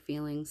allow your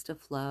feelings to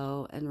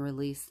flow and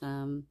release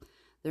them,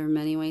 there are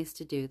many ways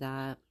to do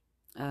that.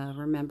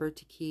 Remember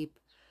to keep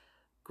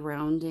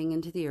grounding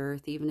into the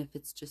earth, even if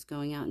it's just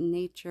going out in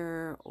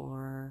nature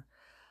or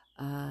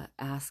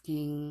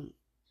asking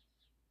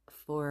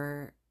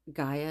for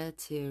Gaia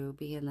to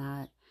be in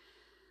that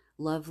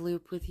love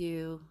loop with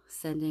you,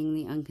 sending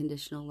the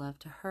unconditional love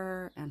to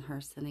her and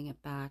her sending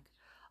it back.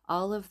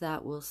 All of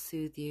that will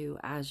soothe you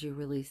as you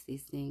release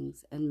these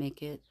things and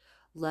make it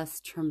less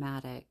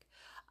traumatic.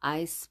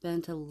 I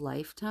spent a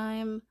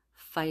lifetime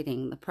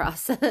fighting the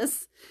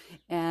process,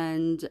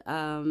 and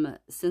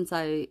since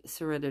I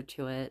surrendered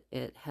to it,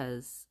 it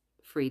has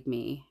freed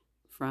me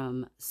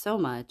from so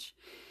much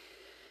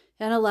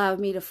and allowed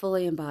me to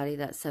fully embody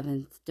that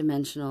seventh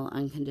dimensional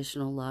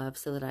unconditional love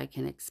so that I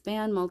can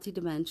expand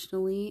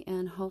multidimensionally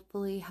and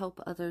hopefully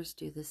help others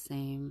do the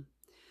same.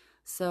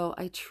 So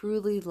I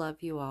truly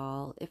love you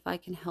all. If I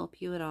can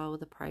help you at all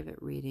with a private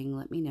reading,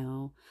 let me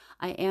know.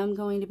 I am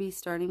going to be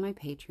starting my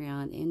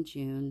Patreon in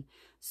June,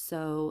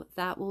 so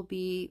that will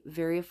be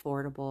very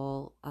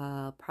affordable.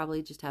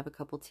 Probably just have a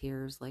couple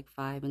tiers, like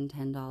 $5 and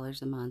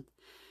 $10 a month,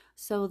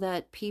 so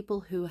that people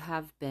who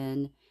have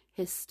been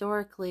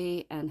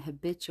historically and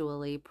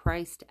habitually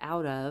priced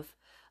out of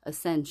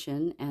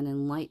ascension and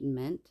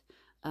enlightenment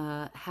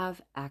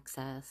have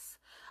access.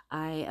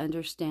 I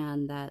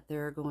understand that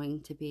there are going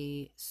to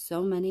be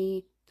so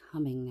many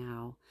coming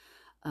now.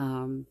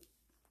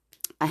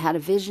 I had a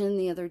vision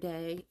the other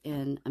day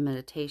in a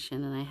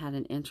meditation, and I had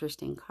an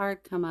interesting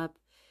card come up.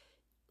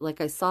 Like,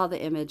 I saw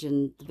the image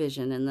and the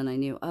vision, and then I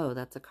knew, oh,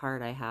 that's a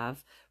card I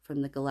have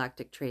from the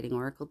Galactic Trading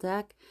Oracle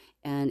deck.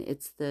 And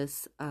it's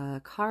this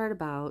card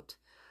about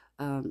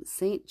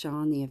St.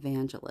 John the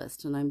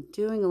Evangelist, and I'm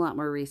doing a lot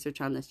more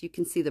research on this. You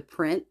can see the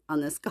print on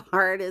this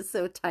card is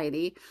so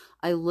tiny.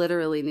 I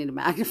literally need a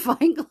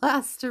magnifying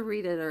glass to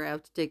read it, or I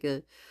have to take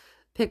a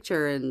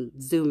picture and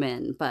zoom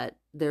in. But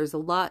there's a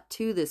lot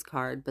to this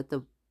card, but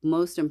the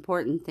most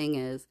important thing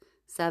is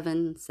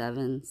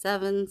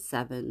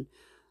 77777.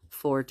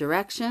 4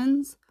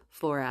 directions,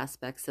 4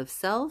 aspects of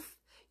self.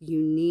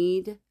 You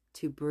need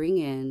to bring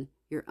in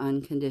your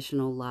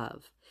unconditional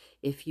love.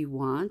 If you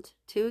want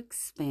to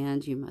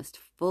expand, you must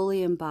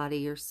fully embody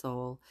your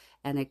soul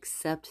and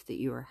accept that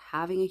you are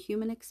having a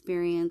human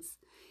experience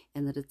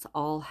and that it's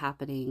all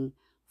happening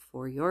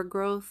for your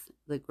growth,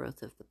 the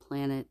growth of the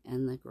planet,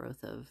 and the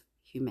growth of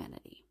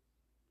humanity.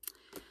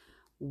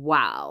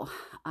 Wow,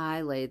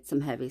 I laid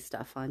some heavy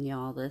stuff on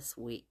y'all this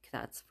week,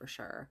 that's for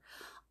sure.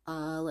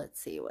 Let's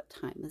see, what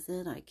time is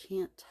it? I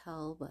can't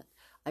tell, but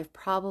I've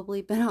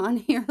probably been on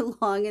here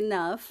long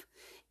enough.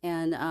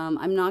 And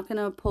I'm not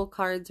going to pull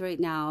cards right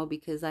now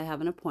because I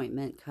have an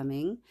appointment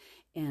coming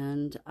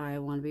and I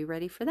want to be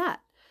ready for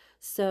that.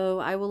 So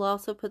I will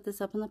also put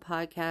this up on the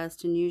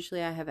podcast, and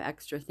usually I have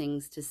extra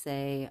things to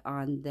say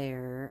on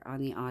there on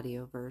the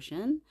audio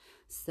version.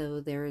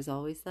 So there is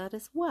always that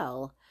as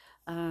well.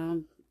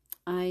 I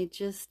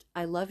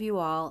love you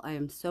all. I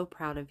am so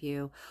proud of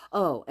you.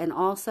 Oh, and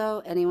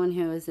also anyone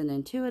who is an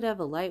intuitive,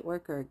 a light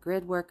worker, a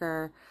grid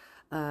worker,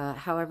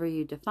 however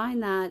you define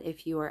that,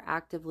 if you are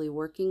actively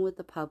working with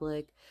the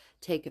public,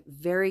 take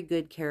very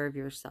good care of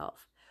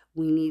yourself.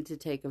 We need to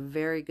take a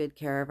very good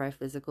care of our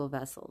physical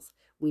vessels.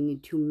 We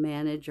need to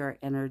manage our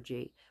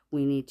energy.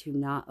 We need to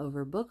not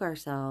overbook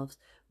ourselves.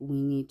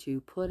 We need to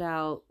put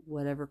out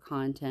whatever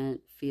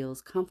content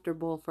feels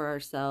comfortable for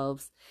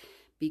ourselves,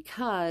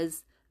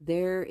 because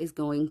there is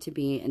going to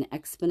be an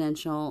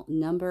exponential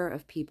number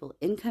of people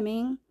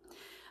incoming.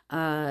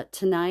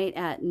 Tonight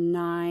at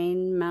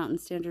 9 Mountain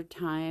Standard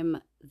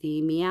Time,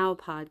 the Meow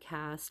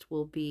podcast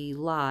will be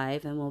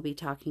live, and we'll be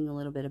talking a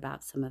little bit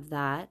about some of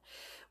that.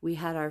 We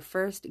had our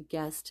first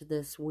guest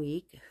this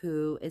week,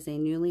 who is a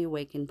newly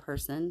awakened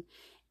person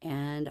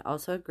and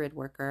also a grid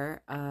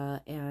worker.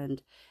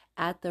 And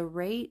at the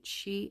rate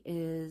she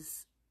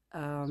is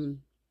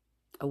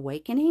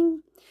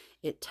awakening,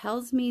 it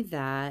tells me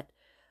that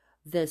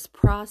this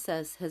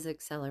process has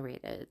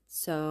accelerated.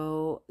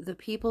 So the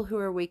people who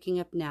are waking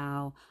up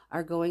now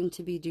are going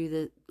to be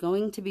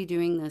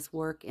doing this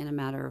work in a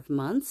matter of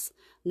months,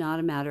 not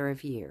a matter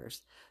of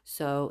years.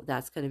 So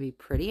that's going to be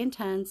pretty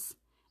intense,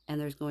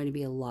 and there's going to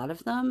be a lot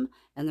of them,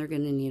 and they're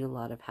going to need a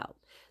lot of help.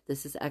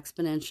 This is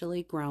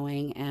exponentially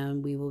growing,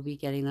 and we will be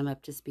getting them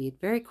up to speed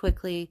very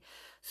quickly.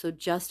 So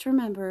just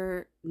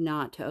remember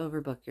not to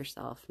overbook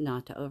yourself,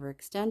 not to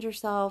overextend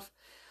yourself.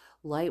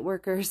 Light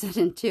workers and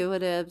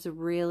intuitives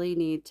really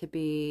need to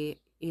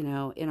be, in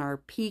our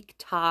peak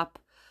top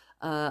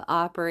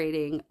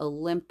operating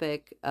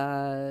Olympic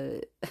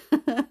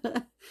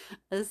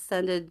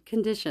ascended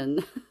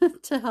condition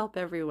to help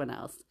everyone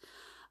else.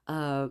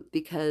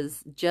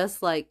 Because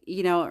just like,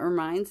 it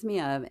reminds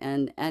me of,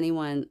 and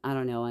anyone, I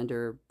don't know,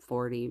 under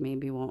 40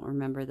 maybe won't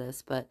remember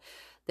this, but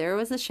there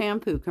was a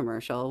shampoo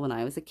commercial when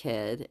I was a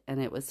kid,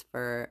 and it was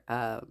for,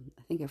 I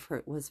think it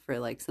was for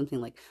like something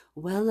like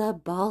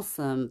Wella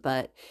Balsam,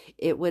 but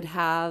it would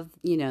have,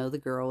 the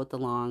girl with the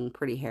long,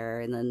 pretty hair,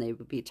 and then they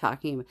would be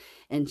talking,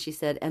 and she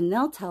said, and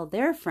they'll tell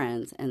their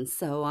friends, and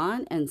so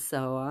on, and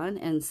so on,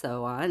 and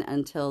so on,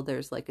 until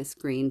there's like a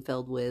screen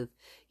filled with,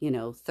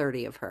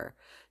 30 of her.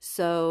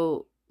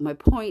 So my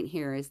point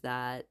here is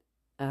that,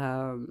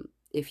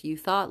 if you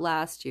thought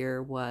last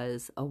year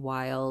was a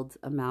wild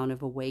amount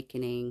of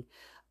awakening,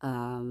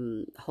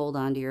 hold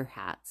on to your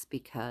hats,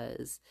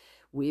 because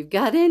we've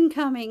got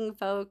incoming,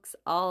 folks.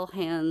 All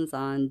hands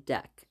on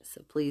deck.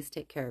 So please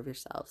take care of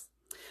yourselves.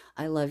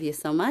 I love you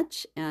so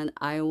much, and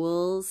I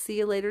will see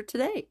you later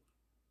today.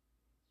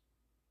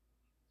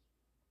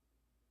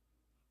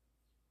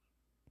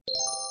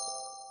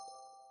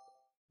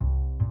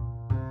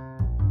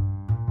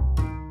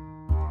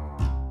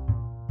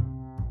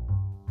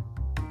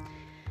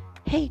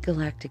 Hey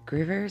Galactic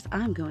Groovers,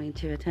 I'm going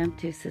to attempt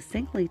to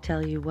succinctly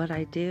tell you what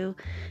I do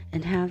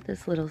and have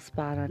this little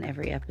spot on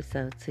every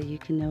episode so you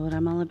can know what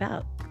I'm all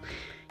about.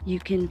 You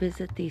can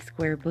visit the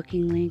Square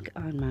booking link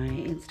on my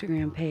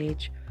Instagram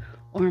page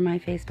or my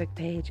Facebook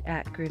page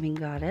at Grooving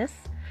Goddess.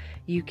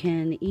 You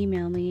can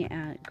email me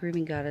at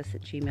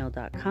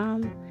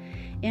groovinggoddess@gmail.com.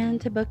 And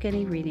to book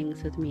any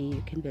readings with me,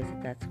 you can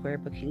visit that Square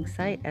booking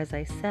site. As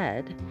I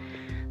said,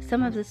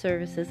 some of the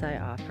services I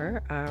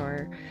offer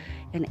are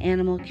an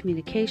animal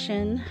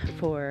communication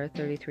for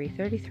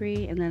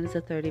 $33.33, and that is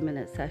a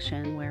 30-minute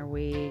session where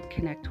we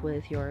connect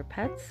with your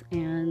pets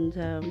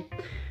and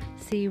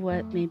see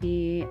what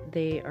maybe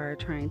they are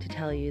trying to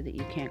tell you that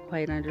you can't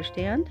quite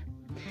understand.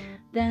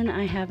 Then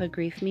I have a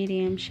grief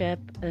mediumship,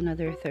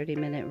 another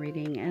 30-minute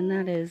reading, and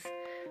that is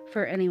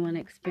for anyone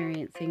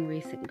experiencing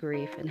recent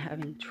grief and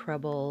having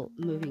trouble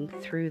moving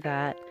through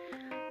that.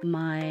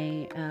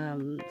 My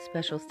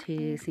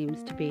specialty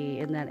seems to be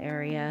in that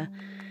area,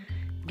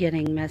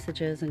 getting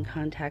messages and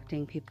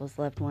contacting people's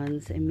loved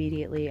ones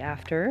immediately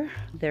after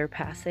their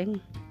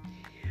passing.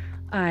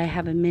 I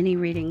have a mini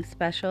reading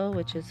special,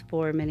 which is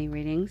 4 mini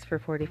readings for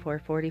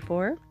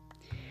 $44.44.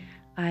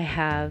 I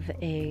have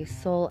a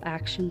soul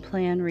action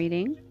plan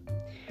reading,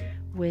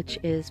 which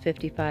is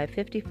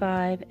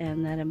 $55.55,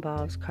 and that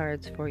involves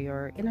cards for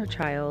your inner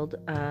child,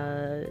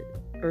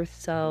 earth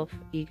self,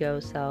 ego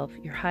self,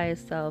 your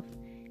highest self,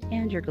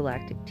 and your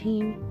galactic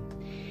team.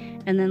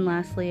 And then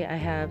lastly, I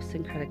have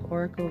syncretic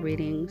oracle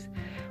readings,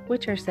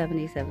 which are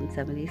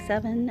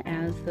 $77.77,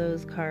 as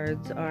those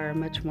cards are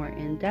much more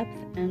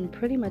in-depth and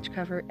pretty much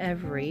cover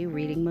every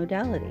reading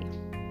modality.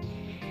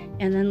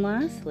 And then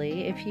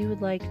lastly, if you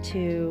would like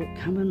to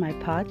come on my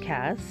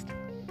podcast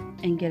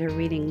and get a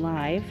reading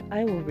live,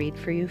 I will read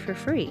for you for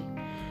free.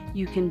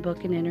 You can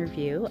book an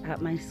interview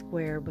at my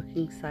Square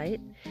booking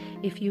site.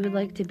 If you would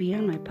like to be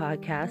on my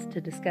podcast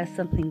to discuss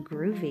something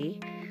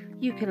groovy,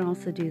 you can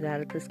also do that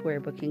at the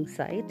Square booking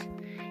site.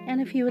 And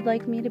if you would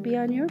like me to be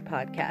on your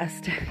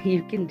podcast,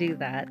 you can do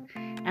that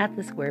at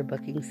the Square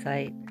booking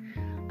site.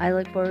 I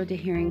look forward to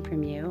hearing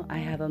from you. I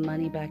have a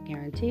money-back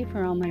guarantee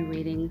for all my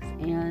readings,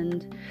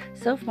 and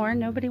so far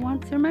nobody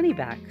wants their money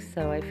back.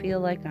 So I feel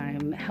like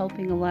I'm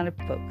helping a lot of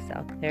folks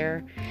out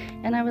there,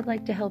 and I would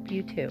like to help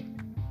you too.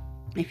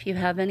 If you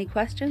have any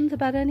questions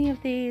about any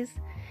of these,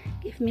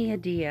 give me a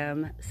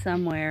DM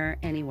somewhere,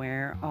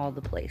 anywhere, all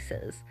the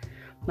places.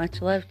 Much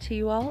love to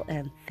you all,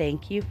 and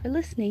thank you for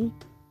listening.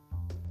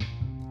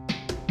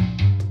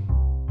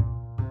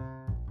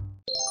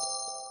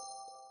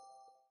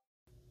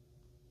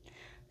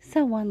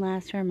 So one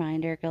last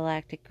reminder,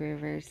 Galactic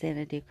Groovers,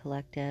 Xanadu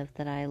Collective,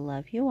 that I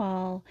love you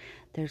all.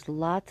 There's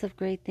lots of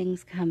great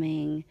things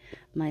coming.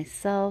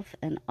 Myself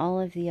and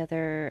all of the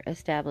other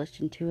established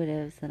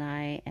intuitives that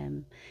I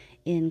am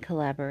in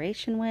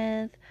collaboration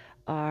with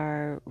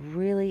are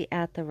really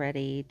at the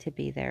ready to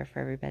be there for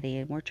everybody.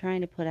 And we're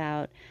trying to put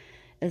out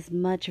as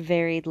much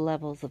varied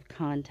levels of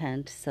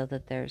content so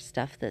that there's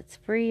stuff that's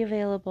free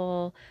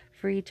available,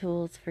 free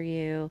tools for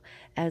you,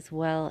 as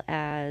well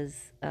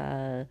as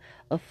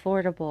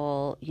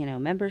affordable,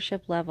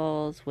 membership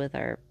levels with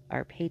our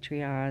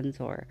Patreons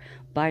or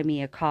Buy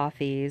Me a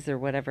Coffees or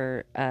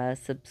whatever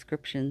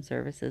subscription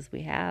services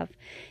we have,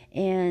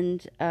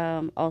 and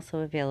also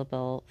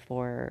available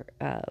for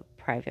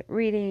private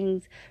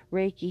readings,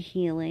 Reiki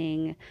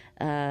healing,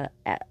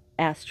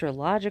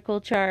 astrological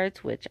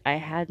charts, which I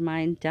had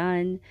mine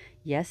done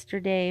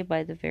yesterday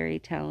by the very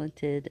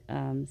talented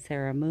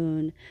Sarah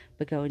Moon,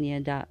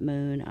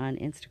 begonia.moon on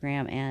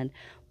Instagram, and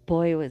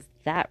boy, was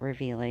that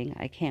revealing.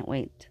 I can't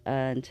wait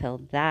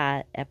until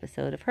that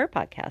episode of her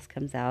podcast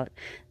comes out,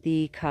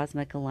 the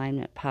Cosmic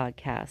Alignment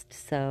Podcast.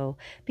 So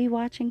be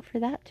watching for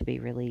that to be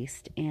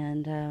released,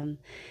 and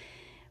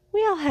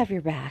we all have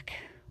your back.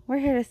 We're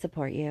here to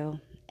support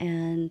you,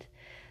 and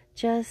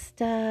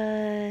just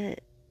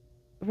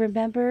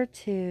remember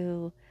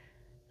to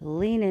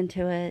lean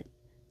into it,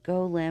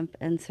 go limp,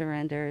 and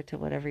surrender to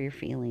whatever you're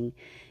feeling.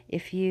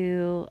 If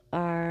you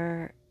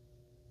are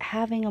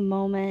having a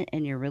moment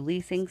and you're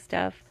releasing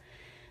stuff,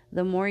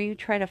 the more you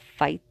try to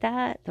fight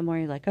that, the more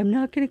you're like, I'm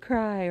not going to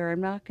cry, or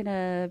I'm not going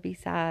to be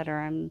sad, or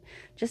I'm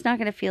just not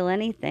going to feel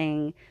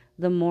anything,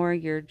 the more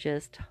you're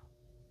just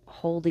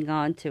holding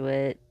on to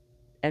it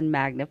and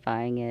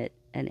magnifying it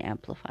and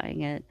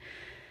amplifying it.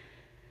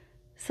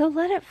 So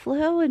let it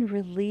flow and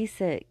release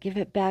it. Give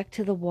it back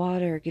to the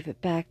water. Give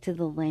it back to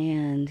the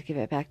land. Give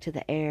it back to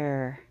the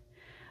air.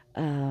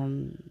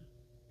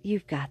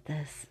 You've got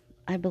this.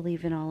 I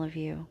believe in all of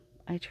you.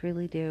 I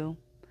truly do.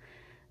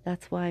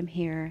 That's why I'm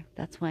here.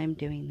 That's why I'm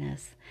doing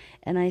this.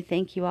 And I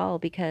thank you all,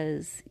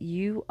 because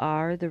you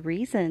are the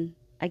reason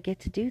I get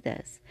to do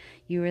this.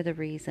 You are the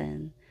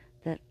reason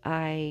that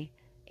I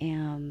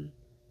am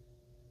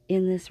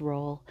in this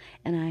role,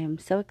 and I am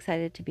so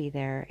excited to be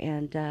there.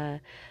 And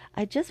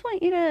I just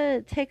want you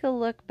to take a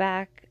look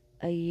back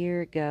a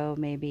year ago,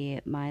 maybe,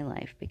 at my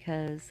life,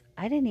 because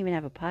I didn't even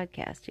have a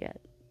podcast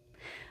yet.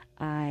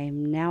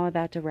 I'm now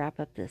about to wrap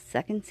up the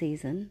second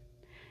season,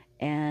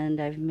 and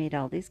I've made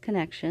all these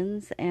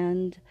connections,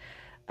 and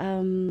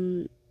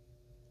the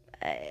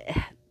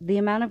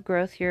amount of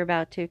growth you're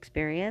about to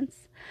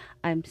experience,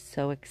 I'm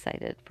so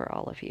excited for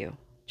all of you.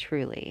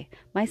 Truly,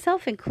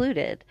 myself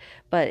included,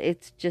 but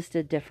it's just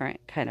a different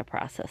kind of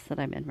process that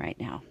I'm in right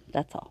now.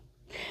 That's all.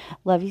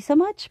 Love you so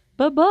much.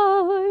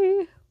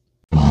 Bye-bye.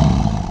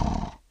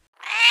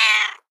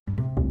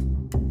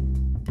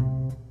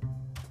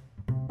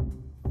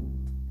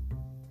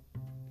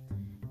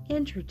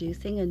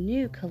 Introducing a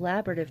new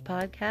collaborative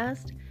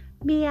podcast,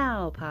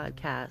 Meow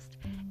Podcast.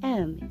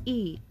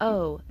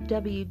 MEOWW.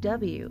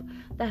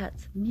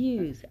 That's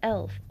Muse,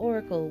 Elf,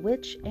 Oracle,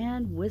 Witch,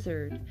 and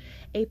Wizard.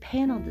 A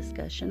panel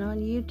discussion on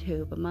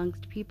YouTube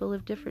amongst people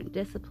of different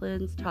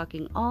disciplines,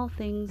 talking all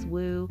things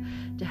woo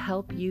to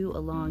help you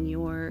along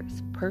your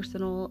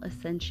personal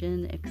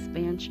ascension,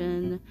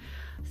 expansion,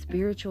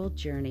 spiritual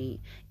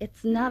journey.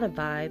 It's not a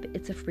vibe,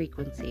 it's a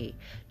frequency.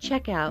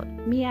 Check out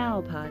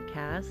Meow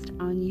Podcast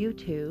on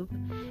YouTube,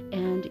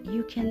 and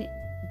you can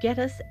get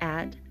us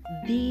at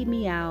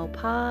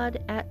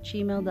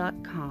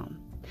themeowpod@gmail.com.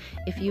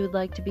 If you would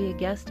like to be a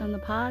guest on the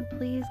pod,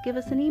 please give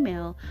us an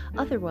email.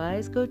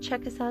 Otherwise, go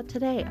check us out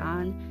today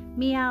on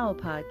Meow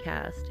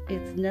Podcast.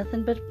 It's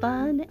nothing but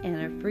fun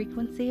and a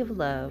frequency of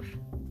love.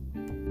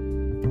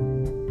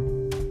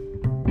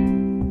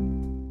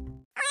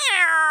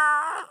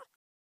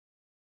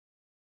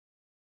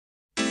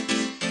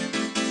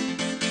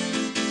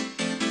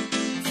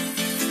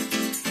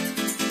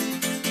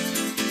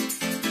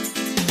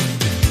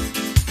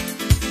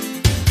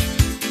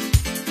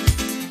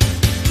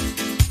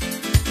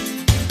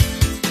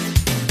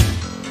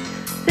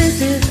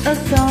 This is a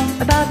song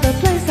about the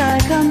place I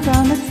come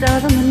from. It's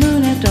out on the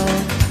moon at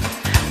all.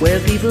 Where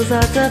people's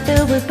hearts are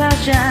filled with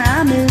passion,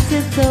 I miss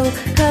it so,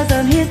 cause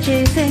I'm here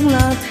chasing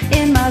love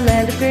in my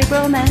land of great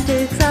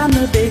romantics. I'm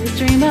the biggest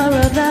dreamer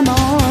of them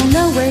all.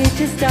 No way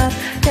to stop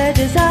their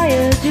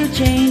desire to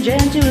change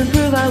and to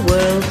improve our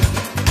world.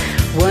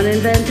 One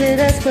invented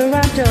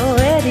Esperanto,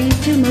 ready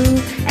to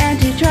move and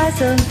to try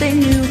something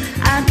new.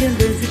 I'm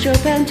convinced that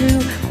Chopin too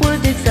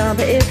would dig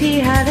samba if he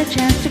had a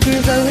chance to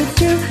groove. Oh, it's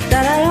true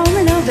that I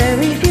only know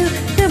very few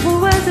simple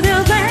words of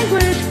your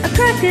language. I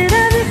cracked it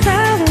as a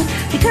silence,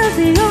 because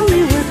the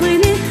only words we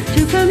need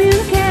to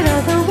communicate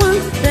are the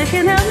ones that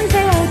can help me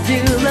say I do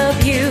love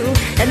you,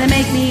 and they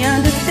make me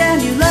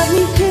understand you love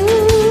me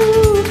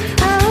too.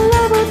 Our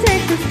love will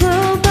take this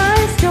world by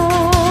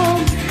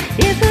storm.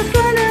 If it's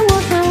London,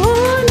 Warsaw,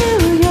 or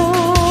New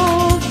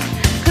York,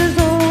 'cause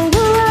all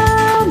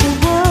around the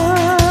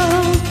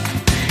world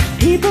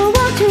people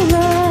want to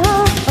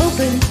love.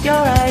 Open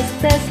your eyes,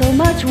 there's so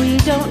much we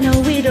don't know,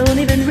 we don't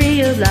even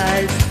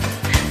realize.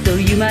 So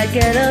you might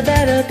get a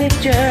better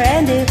picture.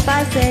 And if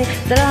I say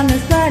that on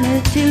this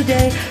planet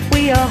today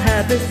we all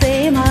have the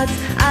same hearts,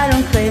 I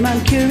don't claim I'm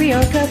Curie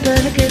or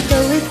Copernicus. So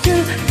it's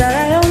true that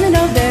I only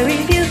know very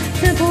few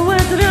simple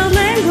words of your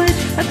language.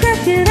 I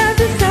cracked it as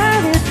a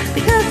silence,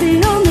 because the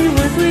only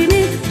words we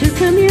need to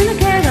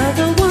communicate are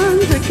the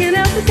ones that can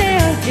help me say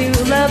I do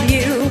love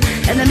you,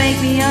 and they make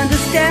me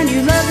understand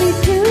you love me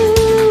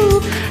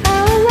too.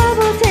 Our love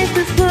will take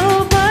this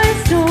world by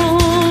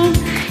storm.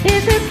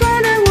 If it's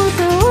London,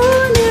 Warsaw,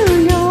 or New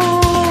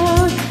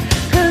York,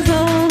 'cause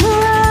all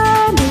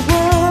around the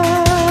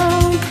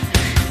world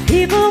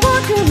people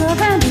want to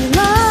love and